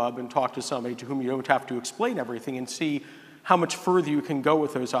Republican Club and talk to somebody to whom you don't have to explain everything and see how much further you can go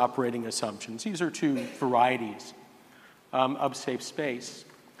with those operating assumptions. These are two varieties of safe space.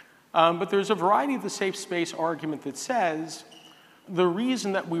 But there's a variety of the safe space argument that says the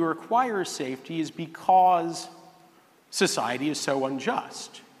reason that we require safety is because society is so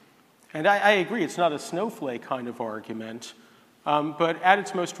unjust. And I agree, it's not a snowflake kind of argument, but at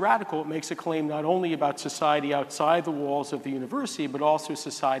its most radical, it makes a claim not only about society outside the walls of the university, but also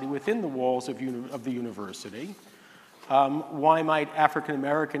society within the walls of the university. Why might African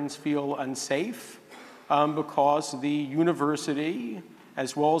Americans feel unsafe? Because the university,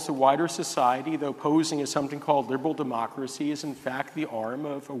 as well as the wider society, though posing as something called liberal democracy, is in fact the arm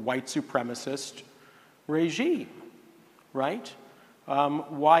of a white supremacist regime, right?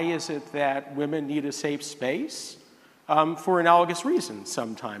 Why is it that women need a safe space? For analogous reasons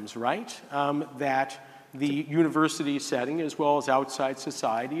sometimes, right? That the university setting, as well as outside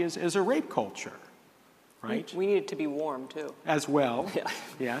society, is a rape culture, right? We need it to be warm, too. As well, Yeah.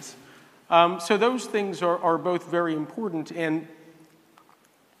 Yes. So those things are both very important, and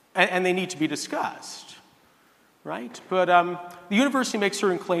they need to be discussed, right? But the university makes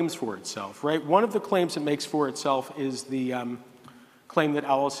certain claims for itself, right? One of the claims it makes for itself is the claim that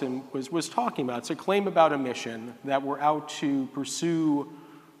Allison was talking about. It's a claim about a mission, that we're out to pursue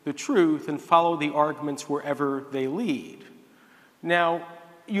the truth and follow the arguments wherever they lead. Now,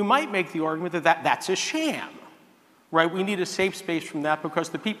 you might make the argument that that's a sham, right? We need a safe space from that because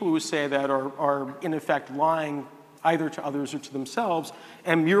the people who say that are in effect lying either to others or to themselves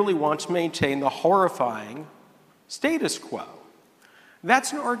and merely want to maintain the horrifying status quo.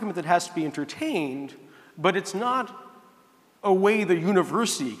 That's an argument that has to be entertained, but it's not a way the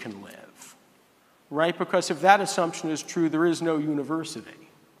university can live, right? Because if that assumption is true, there is no university.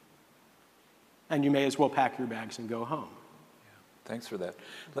 And you may as well pack your bags and go home. Yeah, thanks for that.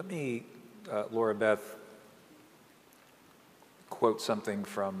 Let me, Laura Beth, quote something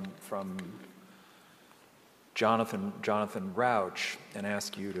from Jonathan Rauch and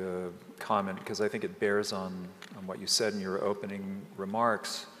ask you to comment, because I think it bears on what you said in your opening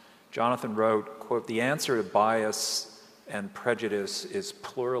remarks. Jonathan wrote, quote, "The answer to bias and prejudice is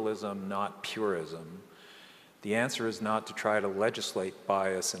pluralism, not purism. The answer is not to try to legislate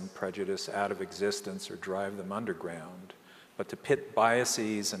bias and prejudice out of existence or drive them underground, but to pit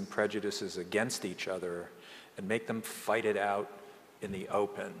biases and prejudices against each other and make them fight it out in the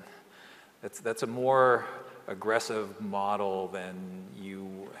open." That's a more aggressive model than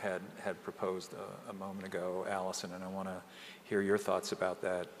you had proposed a moment ago, Allison, and I want to hear your thoughts about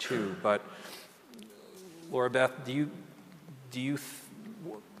that too. But Laura Beth,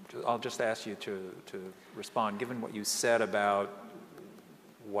 I'll just ask you to respond, given what you said about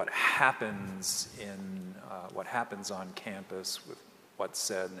what happens on campus with what's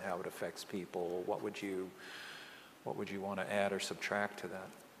said and how it affects people. What would you want to add or subtract to that?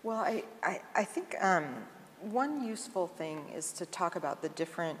 Well, I think one useful thing is to talk about the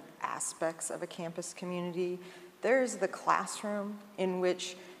different aspects of a campus community. There's the classroom in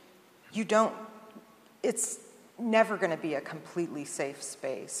which it's never going to be a completely safe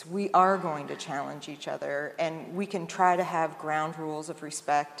space. We are going to challenge each other, and we can try to have ground rules of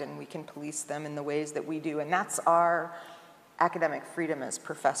respect, and we can police them in the ways that we do, and that's our academic freedom as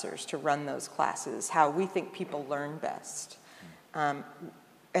professors, to run those classes, how we think people learn best.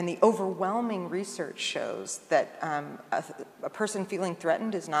 And the overwhelming research shows that a person feeling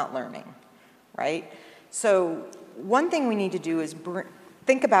threatened is not learning, right? So one thing we need to do is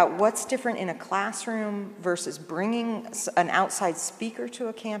think about what's different in a classroom versus bringing an outside speaker to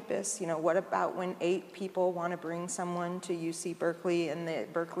a campus. You know, what about when 8 people want to bring someone to UC Berkeley and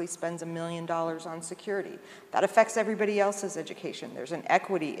Berkeley spends $1 million on security? That affects everybody else's education. There's an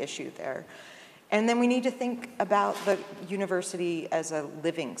equity issue there. And then we need to think about the university as a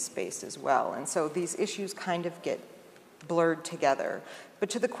living space as well. And so these issues kind of get blurred together. But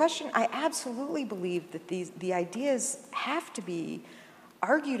to the question, I absolutely believe that the ideas have to be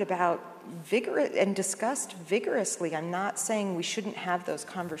argued about and discussed vigorously. I'm not saying we shouldn't have those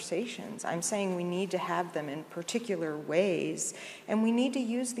conversations. I'm saying we need to have them in particular ways, and we need to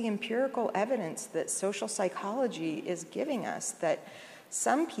use the empirical evidence that social psychology is giving us, that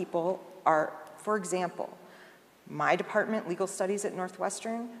some people are, for example, my department, legal studies at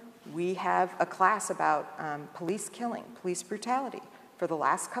Northwestern, we have a class about police killing, police brutality. For the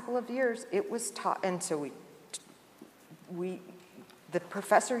last couple of years, it was taught, and so the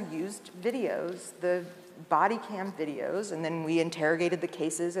professor used videos, the body cam videos, and then we interrogated the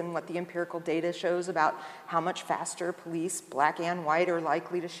cases and what the empirical data shows about how much faster police, black and white, are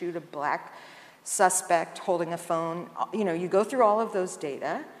likely to shoot a black suspect holding a phone. You know, you go through all of those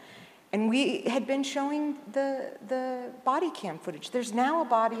data, and we had been showing the body cam footage. There's now a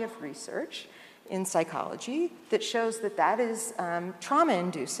body of research in psychology that shows that that is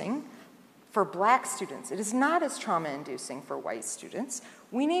trauma-inducing for black students. It is not as trauma-inducing for white students.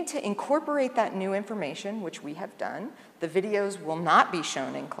 We need to incorporate that new information, which we have done. The videos will not be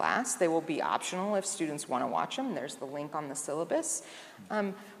shown in class. They will be optional if students want to watch them. There's the link on the syllabus.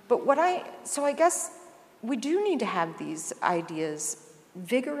 So I guess we do need to have these ideas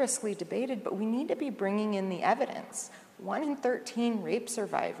vigorously debated, but we need to be bringing in the evidence. 1 in 13 rape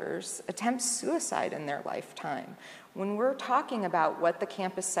survivors attempt suicide in their lifetime. When we're talking about what the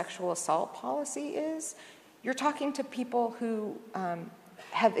campus sexual assault policy is, you're talking to people who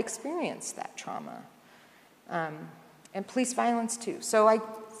have experienced that trauma, and police violence too. So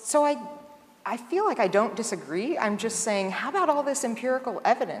I feel like I don't disagree. I'm just saying, how about all this empirical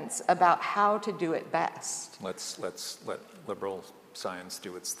evidence about how to do it best? Let's let liberal science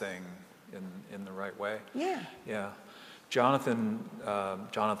do its thing in the right way. Yeah. Yeah. Jonathan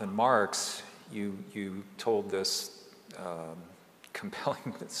Marks, you told this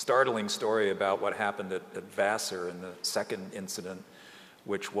compelling, startling story about what happened at Vassar in the second incident,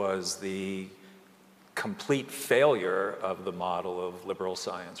 which was the complete failure of the model of liberal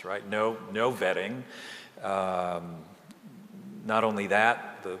science, right? No vetting. Not only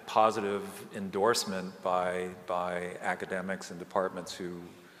that, the positive endorsement by academics and departments who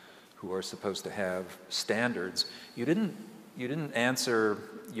are supposed to have standards. You didn't answer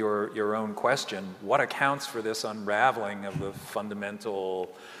your own question. What accounts for this unraveling of the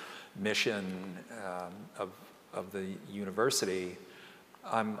fundamental mission of the university?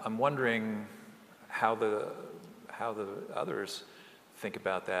 I'm wondering how the others think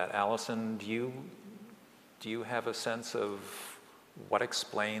about that. Allison, do you have a sense of what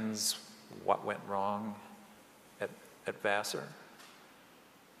explains what went wrong at Vassar?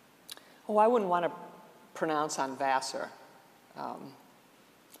 Oh, I wouldn't want to pronounce on Vassar.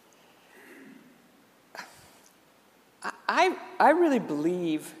 I really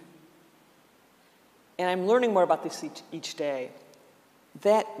believe, and I'm learning more about this each day,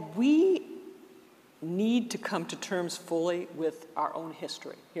 that we need to come to terms fully with our own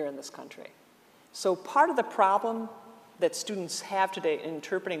history here in this country. So part of the problem that students have today in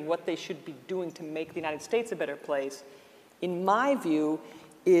interpreting what they should be doing to make the United States a better place, in my view,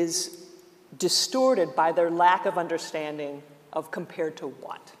 is distorted by their lack of understanding of compared to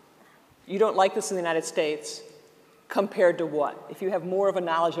what. You don't like this in the United States, compared to what? If you have more of a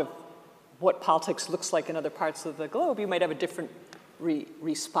knowledge of what politics looks like in other parts of the globe, you might have a different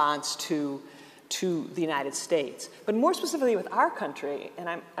response to the United States. But more specifically with our country, and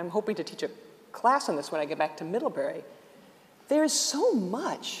I'm hoping to teach a class on this when I get back to Middlebury, there is so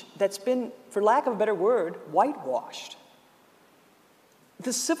much that's been, for lack of a better word, whitewashed.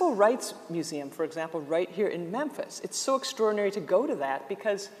 The Civil Rights Museum, for example, right here in Memphis, it's so extraordinary to go to that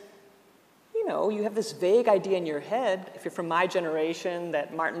because, you know, you have this vague idea in your head, if you're from my generation,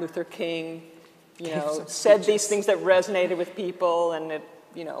 that Martin Luther King, you know, said these things that resonated with people, and it,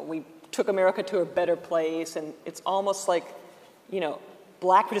 you know, we took America to a better place, and it's almost like, you know,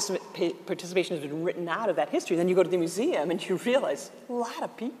 black participation has been written out of that history. Then you go to the museum and you realize a lot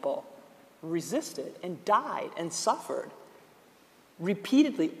of people resisted and died and suffered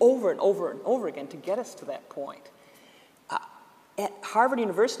repeatedly over and over and over again to get us to that point. At Harvard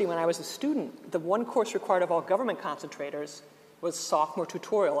University, when I was a student, the one course required of all government concentrators was sophomore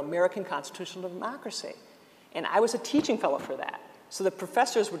tutorial, American Constitutional Democracy. And I was a teaching fellow for that. So the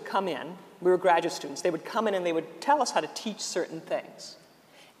professors would come in, we were graduate students, they would come in and they would tell us how to teach certain things.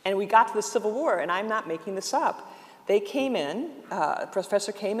 And we got to the Civil War, and I'm not making this up. They came in, a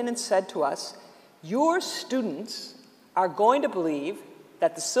professor came in and said to us, your students are going to believe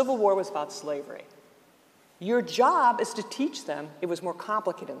that the Civil War was about slavery. Your job is to teach them it was more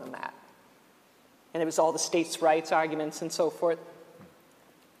complicated than that. And it was all the states' rights arguments and so forth.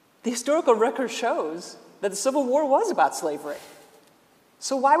 The historical record shows that the Civil War was about slavery.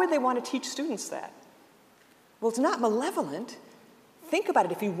 So why would they want to teach students that? Well, it's not malevolent. Think about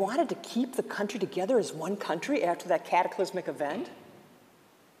it. If you wanted to keep the country together as one country after that cataclysmic event,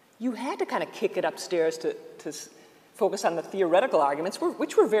 you had to kind of kick it upstairs to focus on the theoretical arguments,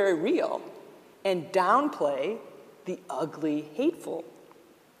 which were very real, and downplay the ugly, hateful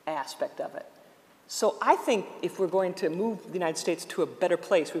aspect of it. So I think if we're going to move the United States to a better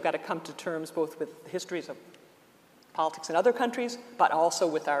place, we've got to come to terms both with the histories of politics in other countries, but also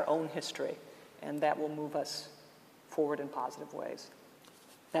with our own history. And that will move us forward in positive ways.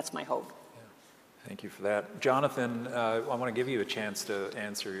 That's my hope. Yeah. Thank you for that. Jonathan, I want to give you a chance to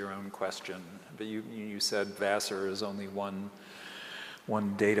answer your own question. But you said Vassar is only one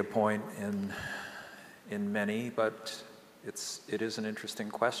data point in many, but it is an interesting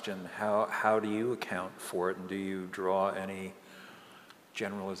question. How do you account for it, and do you draw any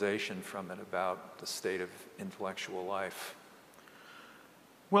generalization from it about the state of intellectual life?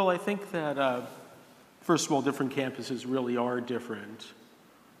 Well, I think that, first of all, different campuses really are different.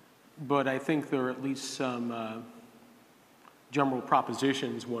 But I think there are at least some general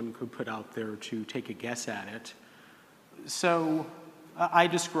propositions one could put out there to take a guess at it. So I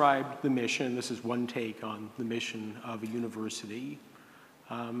described the mission, this is one take on the mission of a university,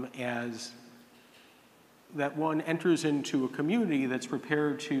 as that one enters into a community that's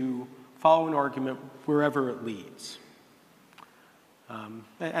prepared to follow an argument wherever it leads.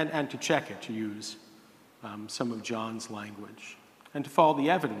 And to check it, to use some of John's language. And to follow the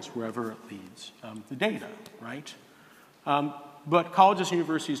evidence wherever it leads, the data, right? But colleges and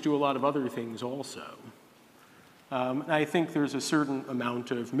universities do a lot of other things also. And I think there's a certain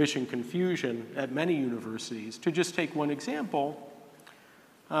amount of mission confusion at many universities. To just take one example,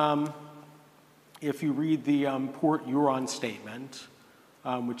 if you read the Port Huron Statement,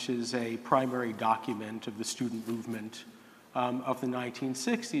 which is a primary document of the student movement of the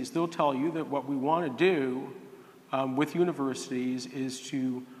 1960s, they'll tell you that what we want to do with universities is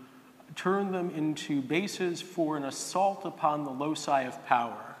to turn them into bases for an assault upon the loci of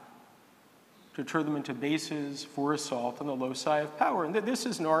power. To turn them into bases for assault on the loci of power. And this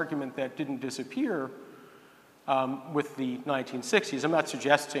is an argument that didn't disappear with the 1960s. I'm not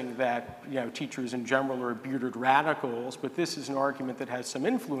suggesting that teachers in general are bearded radicals, but this is an argument that has some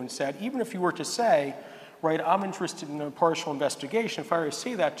influence that even if you were to say, right, I'm interested in a partial investigation, if I were to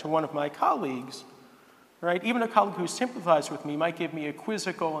say that to one of my colleagues, right, even a colleague who sympathized with me might give me a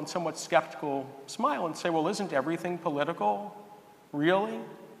quizzical and somewhat skeptical smile and say, well, isn't everything political? Really?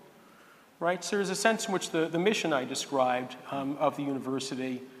 Right? So there's a sense in which the mission I described of the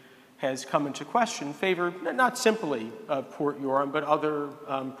university has come into question in favor not simply of Port Huron, but other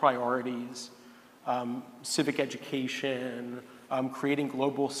priorities, civic education, creating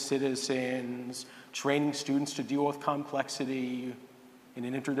global citizens, training students to deal with complexity in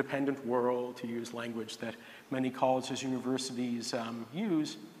an interdependent world, to use language that many colleges and universities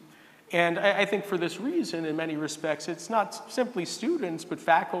use. And I think for this reason, in many respects, it's not simply students, but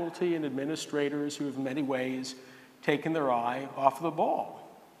faculty and administrators who have in many ways taken their eye off the ball.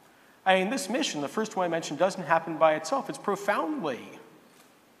 I mean, this mission, the first one I mentioned, doesn't happen by itself. It's profoundly,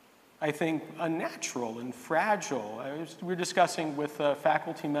 I think, unnatural and fragile. We were discussing with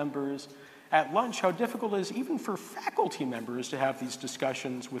faculty members at lunch how difficult it is even for faculty members to have these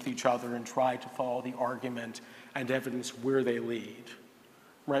discussions with each other and try to follow the argument and evidence where they lead.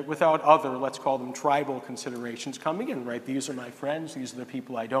 Right, without other, let's call them tribal considerations coming in, right? These are my friends, these are the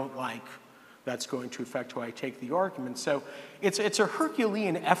people I don't like. That's going to affect how I take the argument. So it's a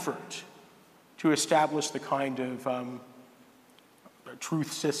Herculean effort to establish the kind of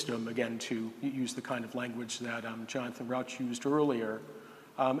truth system, again, to use the kind of language that Jonathan Rauch used earlier.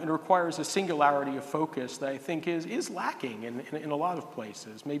 And it requires a singularity of focus that I think is lacking in a lot of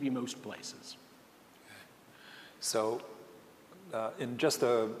places, maybe most places. So in just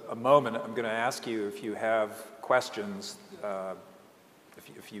a moment, I'm going to ask you if you have questions,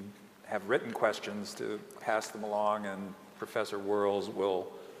 if you have written questions, to pass them along, and Professor Whirls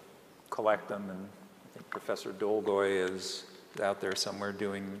will collect them, and I think Professor Dolgoy is out there somewhere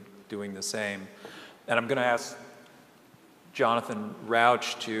doing the same. And I'm going to ask Jonathan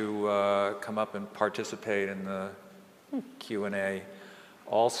Rauch to come up and participate in the Q&A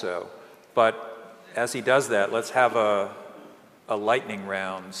also. But as he does that, let's have a lightning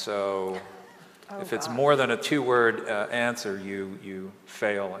round. So if it's more than a two-word answer, you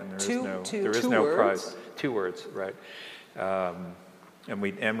fail, and there is no prize. 2 words, right? And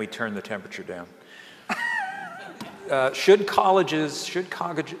we turn the temperature down. Should colleges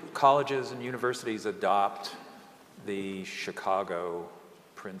and universities adopt the Chicago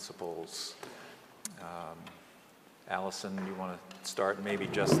principles? Allison, you want to start? And maybe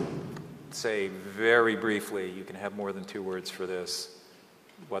just say very briefly, you can have more than 2 words for this,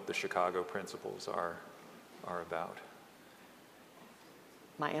 what the Chicago principles are about.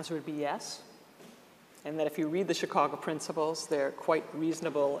 My answer would be yes. And that if you read the Chicago principles, they're quite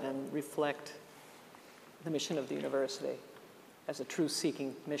reasonable and reflect the mission of the university as a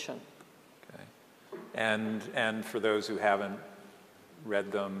truth-seeking mission. Okay. And for those who haven't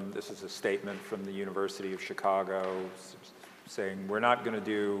read them, this is a statement from the University of Chicago saying we're not going to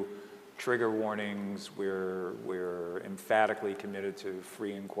do trigger warnings, we're emphatically committed to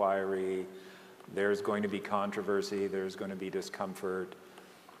free inquiry, there's going to be controversy, there's going to be discomfort,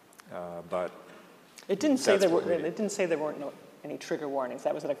 but it didn't say there weren't any trigger warnings.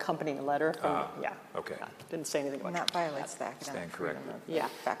 That was an accompanying letter from, yeah. Okay. Yeah, didn't say anything about And that violates the academic freedom of yeah.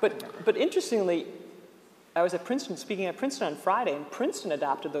 faculty member. But interestingly, I was at Princeton, speaking at Princeton on Friday, and Princeton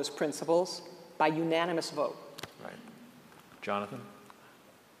adopted those principles by unanimous vote. Right. Jonathan?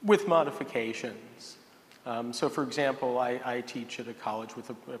 With modifications. So for example, I teach at a college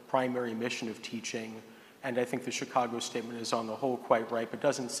with a primary mission of teaching, and I think the Chicago statement is on the whole quite right, but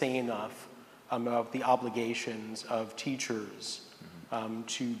doesn't say enough about the obligations of teachers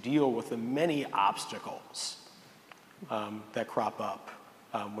to deal with the many obstacles that crop up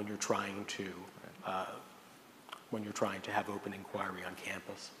when you're trying to have open inquiry on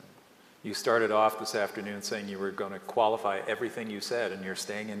campus. You started off this afternoon saying you were going to qualify everything you said, and you're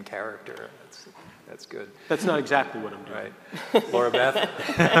staying in character. That's good. That's not exactly what I'm doing. Right. Laura Beth?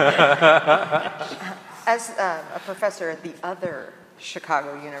 As a professor at the other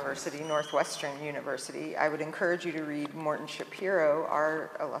Chicago University, Northwestern University, I would encourage you to read Morton Shapiro,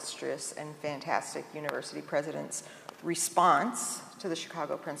 our illustrious and fantastic university president's response to the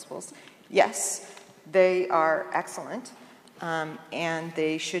Chicago principles. Yes, they are excellent, and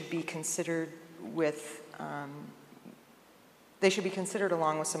they should be considered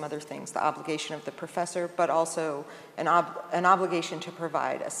along with some other things, the obligation of the professor, but also an obligation to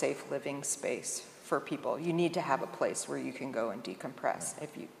provide a safe living space for people. You need to have a place where you can go and decompress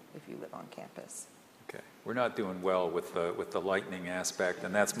if you live on campus. Okay, we're not doing well with the lightning aspect,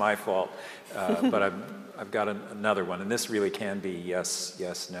 and that's my fault. But I've got another one, and this really can be yes,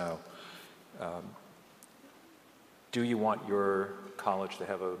 yes, no. Do you want your college to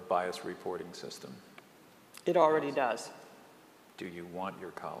have a bias reporting system? It already does. Do you want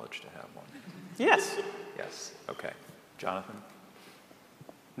your college to have one? Yes. Yes. Okay. Jonathan?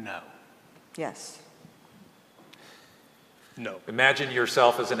 No. Yes. No. Imagine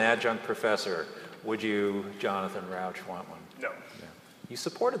yourself as an adjunct professor. Would you, Jonathan Rauch, want one? No. Yeah. You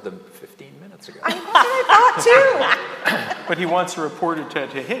supported them 15 minutes ago. I thought too. But he wants to report it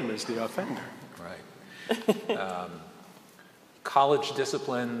to him as the offender. Right. College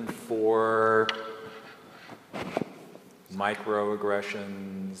discipline for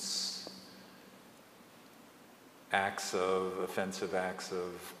microaggressions, offensive acts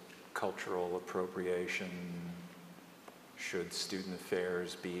of cultural appropriation. Should student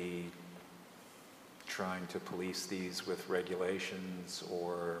affairs be trying to police these with regulations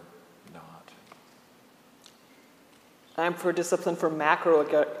or not? I'm for discipline for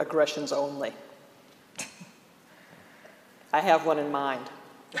macroaggressions only. I have one in mind.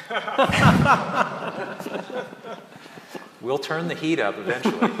 We'll turn the heat up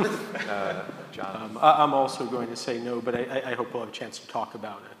eventually. John? I'm also going to say no, but I hope we'll have a chance to talk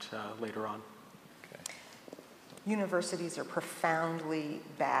about it later on. Okay. Universities are profoundly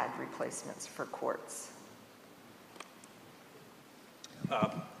bad replacements for courts.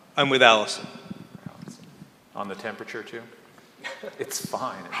 I'm with Allison. On the temperature too? It's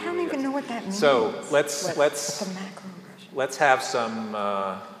fine. I don't even know what that means. So let's The macroaggression. let's have some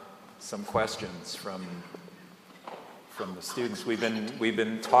questions from the students. We've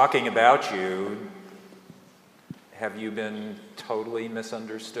been talking about you. Have you been totally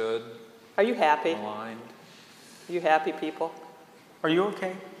misunderstood? Are you happy? Maligned? Are you happy, people? Are you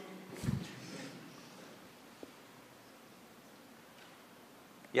okay?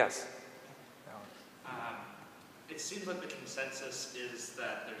 Yes. It seems like the consensus is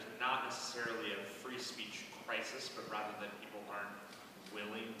that there's not necessarily a free speech crisis, but rather that people aren't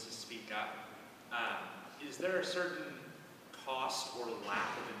willing to speak up. is there a certain cost or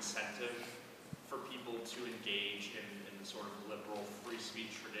lack of incentive for people to engage in the sort of liberal free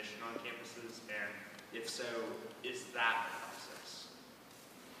speech tradition on campuses? And if so, is that the process?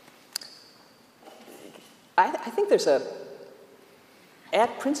 I think there's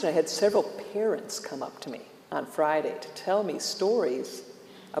at Princeton, I had several parents come up to me on Friday to tell me stories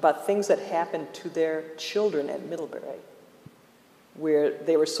about things that happened to their children at Middlebury, where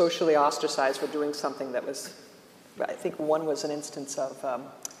they were socially ostracized for doing something that was, I think one was an instance of a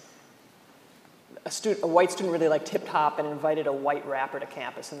white student really liked hip-hop and invited a white rapper to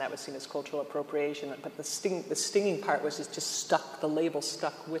campus, and that was seen as cultural appropriation. But the stinging part was the label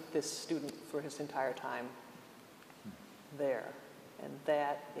stuck with this student for his entire time there. And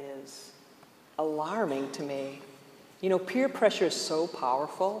that is alarming to me. You know, peer pressure is so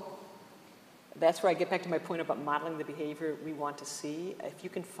powerful. That's where I get back to my point about modeling the behavior we want to see. If you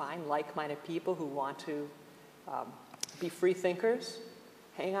can find like-minded people who want to be free thinkers,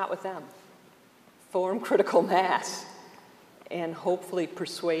 hang out with them. Form critical mass, and hopefully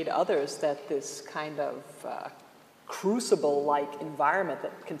persuade others that this kind of crucible-like environment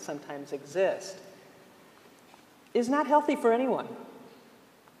that can sometimes exist is not healthy for anyone,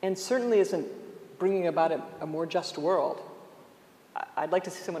 and certainly isn't bringing about a more just world. I'd like to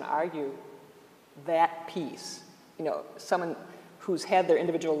see someone argue that piece. You know, someone who's had their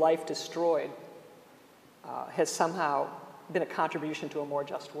individual life destroyed has somehow been a contribution to a more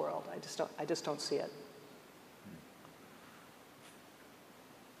just world. I just don't see it.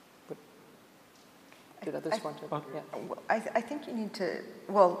 But did others want to? Yeah. I think you need to,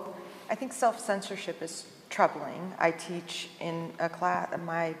 well, I think self-censorship is troubling. I teach in a class,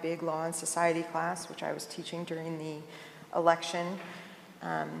 my big law and society class, which I was teaching during the election,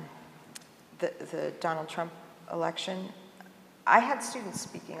 the Donald Trump election. I had students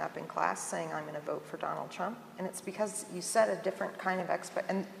speaking up in class saying, I'm going to vote for Donald Trump, and it's because you set a different kind of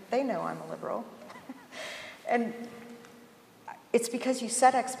and they know I'm a liberal. And it's because you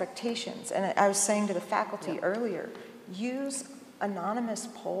set expectations. And I was saying to the faculty earlier, use anonymous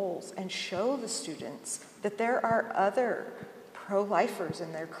polls and show the students that there are other pro-lifers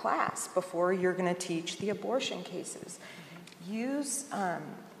in their class before you're going to teach the abortion cases. Use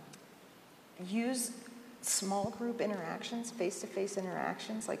small group interactions, face-to-face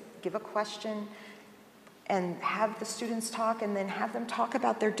interactions, like give a question and have the students talk, and then have them talk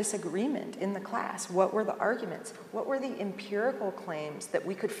about their disagreement in the class. What were the arguments? What were the empirical claims that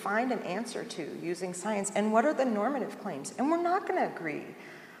we could find an answer to using science? And what are the normative claims? And we're not going to agree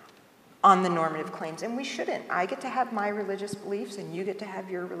on the normative claims, and we shouldn't. I get to have my religious beliefs, and you get to have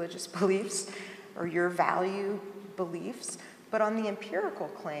your religious beliefs or your value beliefs. But on the empirical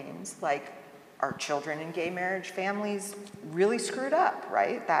claims, like, are children in gay marriage families really screwed up,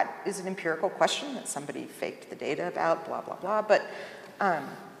 right? That is an empirical question that somebody faked the data about, blah, blah, blah. But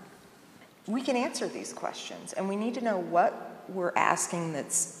we can answer these questions, and we need to know what we're asking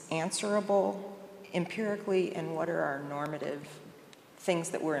that's answerable empirically and what are our normative things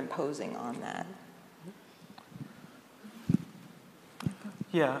that we're imposing on that.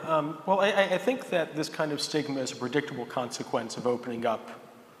 Yeah, well, I think that this kind of stigma is a predictable consequence of opening up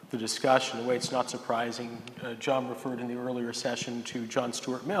the discussion. In a way, it's not surprising. John referred in the earlier session to John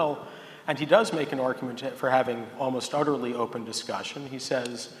Stuart Mill, and he does make an argument for having almost utterly open discussion. He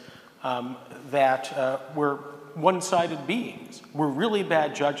says that we're one-sided beings. We're really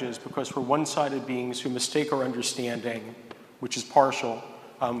bad judges because we're one-sided beings who mistake our understanding, which is partial,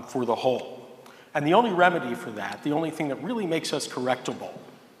 for the whole. And the only remedy for that, the only thing that really makes us correctable,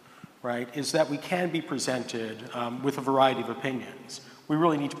 right, is that we can be presented with a variety of opinions. We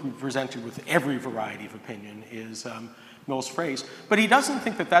really need to be presented with every variety of opinion, is Mill's phrase. But he doesn't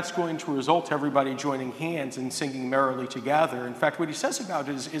think that that's going to result to everybody joining hands and singing merrily together. In fact, what he says about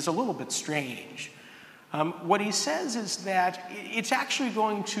it is a little bit strange. What he says is that it's actually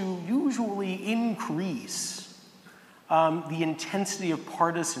going to usually increase the intensity of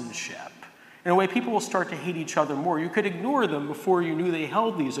partisanship. In a way, people will start to hate each other more. You could ignore them before you knew they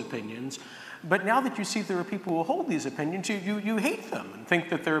held these opinions, but now that you see there are people who hold these opinions, you hate them and think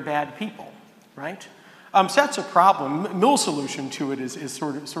that they're bad people, right? So that's a problem. Mill's solution to it is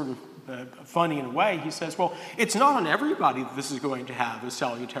sort of funny in a way. He says, well, it's not on everybody that this is going to have a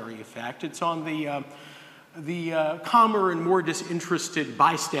salutary effect. It's on the calmer and more disinterested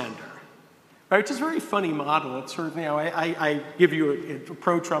bystander. Right, it's a very funny model. It's sort of, you know, I give you a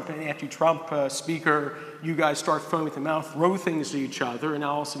pro-Trump and anti-Trump speaker. You guys start foaming at the mouth, throw things at each other, and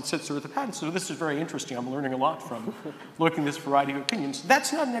Allison sits there with a pen. So this is very interesting. I'm learning a lot from looking at this variety of opinions.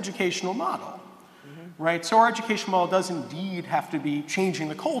 That's not an educational model, right? So our educational model does indeed have to be changing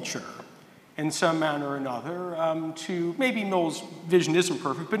the culture in some manner or another to, maybe Mill's vision isn't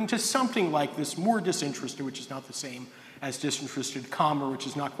perfect, but into something like this more disinterested, which is not the same as disinterested, calmer, which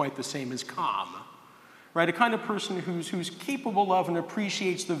is not quite the same as calm. Right, a kind of person who's capable of and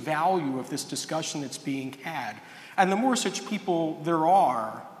appreciates the value of this discussion that's being had. And the more such people there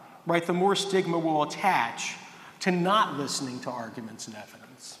are, right, the more stigma will attach to not listening to arguments and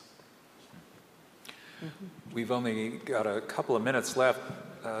evidence. We've only got a couple of minutes left.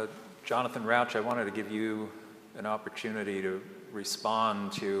 Jonathan Rauch, I wanted to give you an opportunity to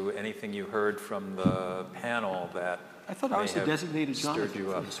respond to anything you heard from the panel that I thought I was the designated Jonathan stirred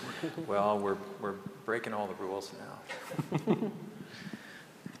you up. Well, we're breaking all the rules now.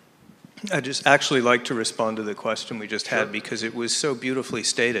 I'd just actually like to respond to the question we just had because it was so beautifully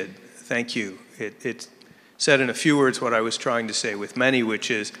stated. Thank you. It said in a few words what I was trying to say with many, which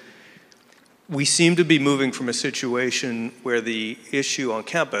is we seem to be moving from a situation where the issue on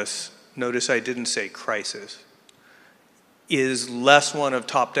campus, notice I didn't say crisis, is less one of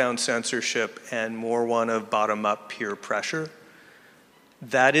top-down censorship and more one of bottom-up peer pressure.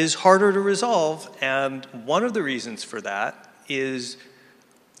 That is harder to resolve, and one of the reasons for that is,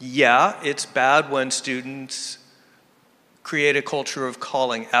 yeah, it's bad when students create a culture of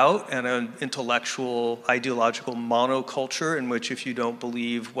calling out and an intellectual, ideological monoculture in which if you don't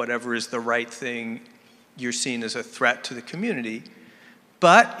believe whatever is the right thing, you're seen as a threat to the community.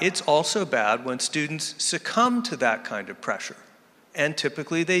 But it's also bad when students succumb to that kind of pressure, and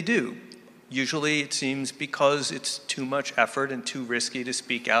typically they do. Usually it seems because it's too much effort and too risky to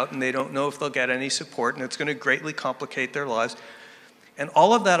speak out, and they don't know if they'll get any support, and it's going to greatly complicate their lives. And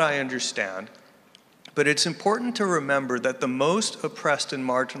all of that I understand, but it's important to remember that the most oppressed and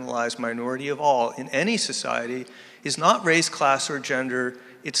marginalized minority of all in any society is not race, class, or gender,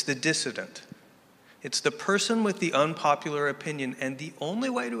 it's the dissident. It's the person with the unpopular opinion, and the only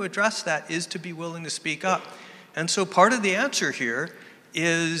way to address that is to be willing to speak up. And so part of the answer here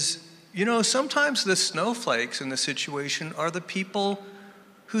is, you know, sometimes the snowflakes in the situation are the people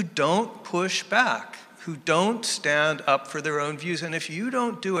who don't push back, who don't stand up for their own views. And if you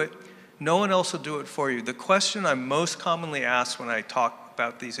don't do it, no one else will do it for you. The question I'm most commonly asked when I talk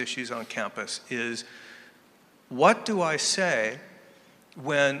about these issues on campus is, what do I say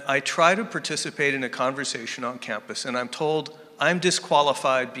when I try to participate in a conversation on campus and I'm told I'm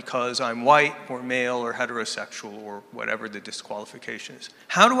disqualified because I'm white or male or heterosexual or whatever the disqualification is?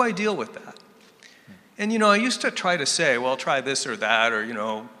 How do I deal with that? And, you know, I used to try to say, well, try this or that, or, you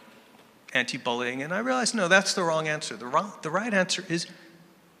know, anti-bullying, and I realized, no, that's the wrong answer. The right answer is,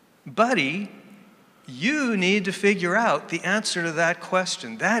 buddy, you need to figure out the answer to that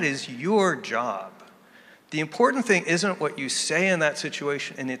question. That is your job. The important thing isn't what you say in that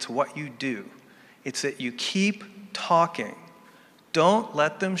situation, and it's what you do. It's that you keep talking. Don't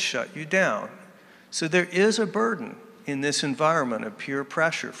let them shut you down. So there is a burden in this environment of peer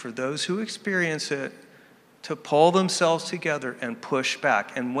pressure for those who experience it to pull themselves together and push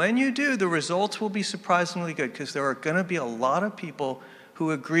back. And when you do, the results will be surprisingly good because there are going to be a lot of people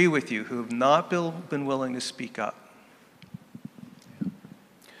who agree with you, who have not been willing to speak up.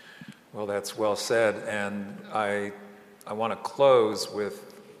 Well, that's well said, and I want to close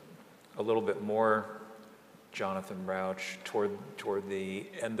with a little bit more Jonathan Rauch. Toward the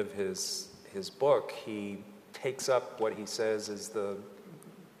end of his book, he takes up what he says is the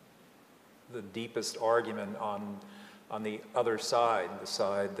deepest argument on the other side, the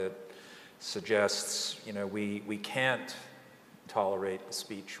side that suggests, you know, we can't tolerate the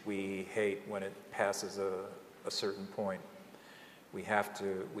speech we hate when it passes a certain point. We have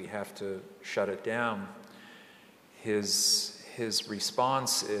to shut it down. His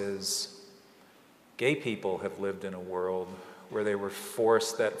response is, gay people have lived in a world where they were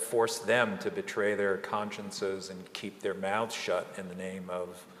forced them to betray their consciences and keep their mouths shut in the name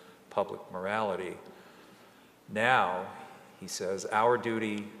of public morality. Now, he says, our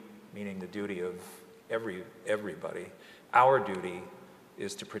duty, meaning the duty of everybody, our duty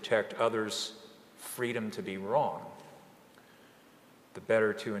is to protect others' freedom to be wrong, the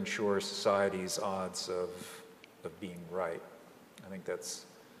better to ensure society's odds of being right. I think that's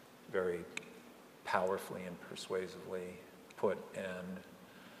very powerfully and persuasively put, and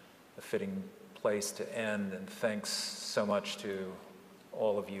a fitting place to end. And thanks so much to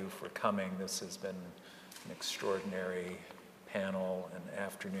all of you for coming. This has been an extraordinary panel and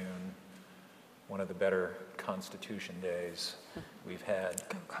afternoon, one of the better Constitution days we've had.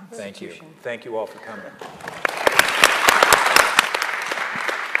 Thank you. Thank you all for coming.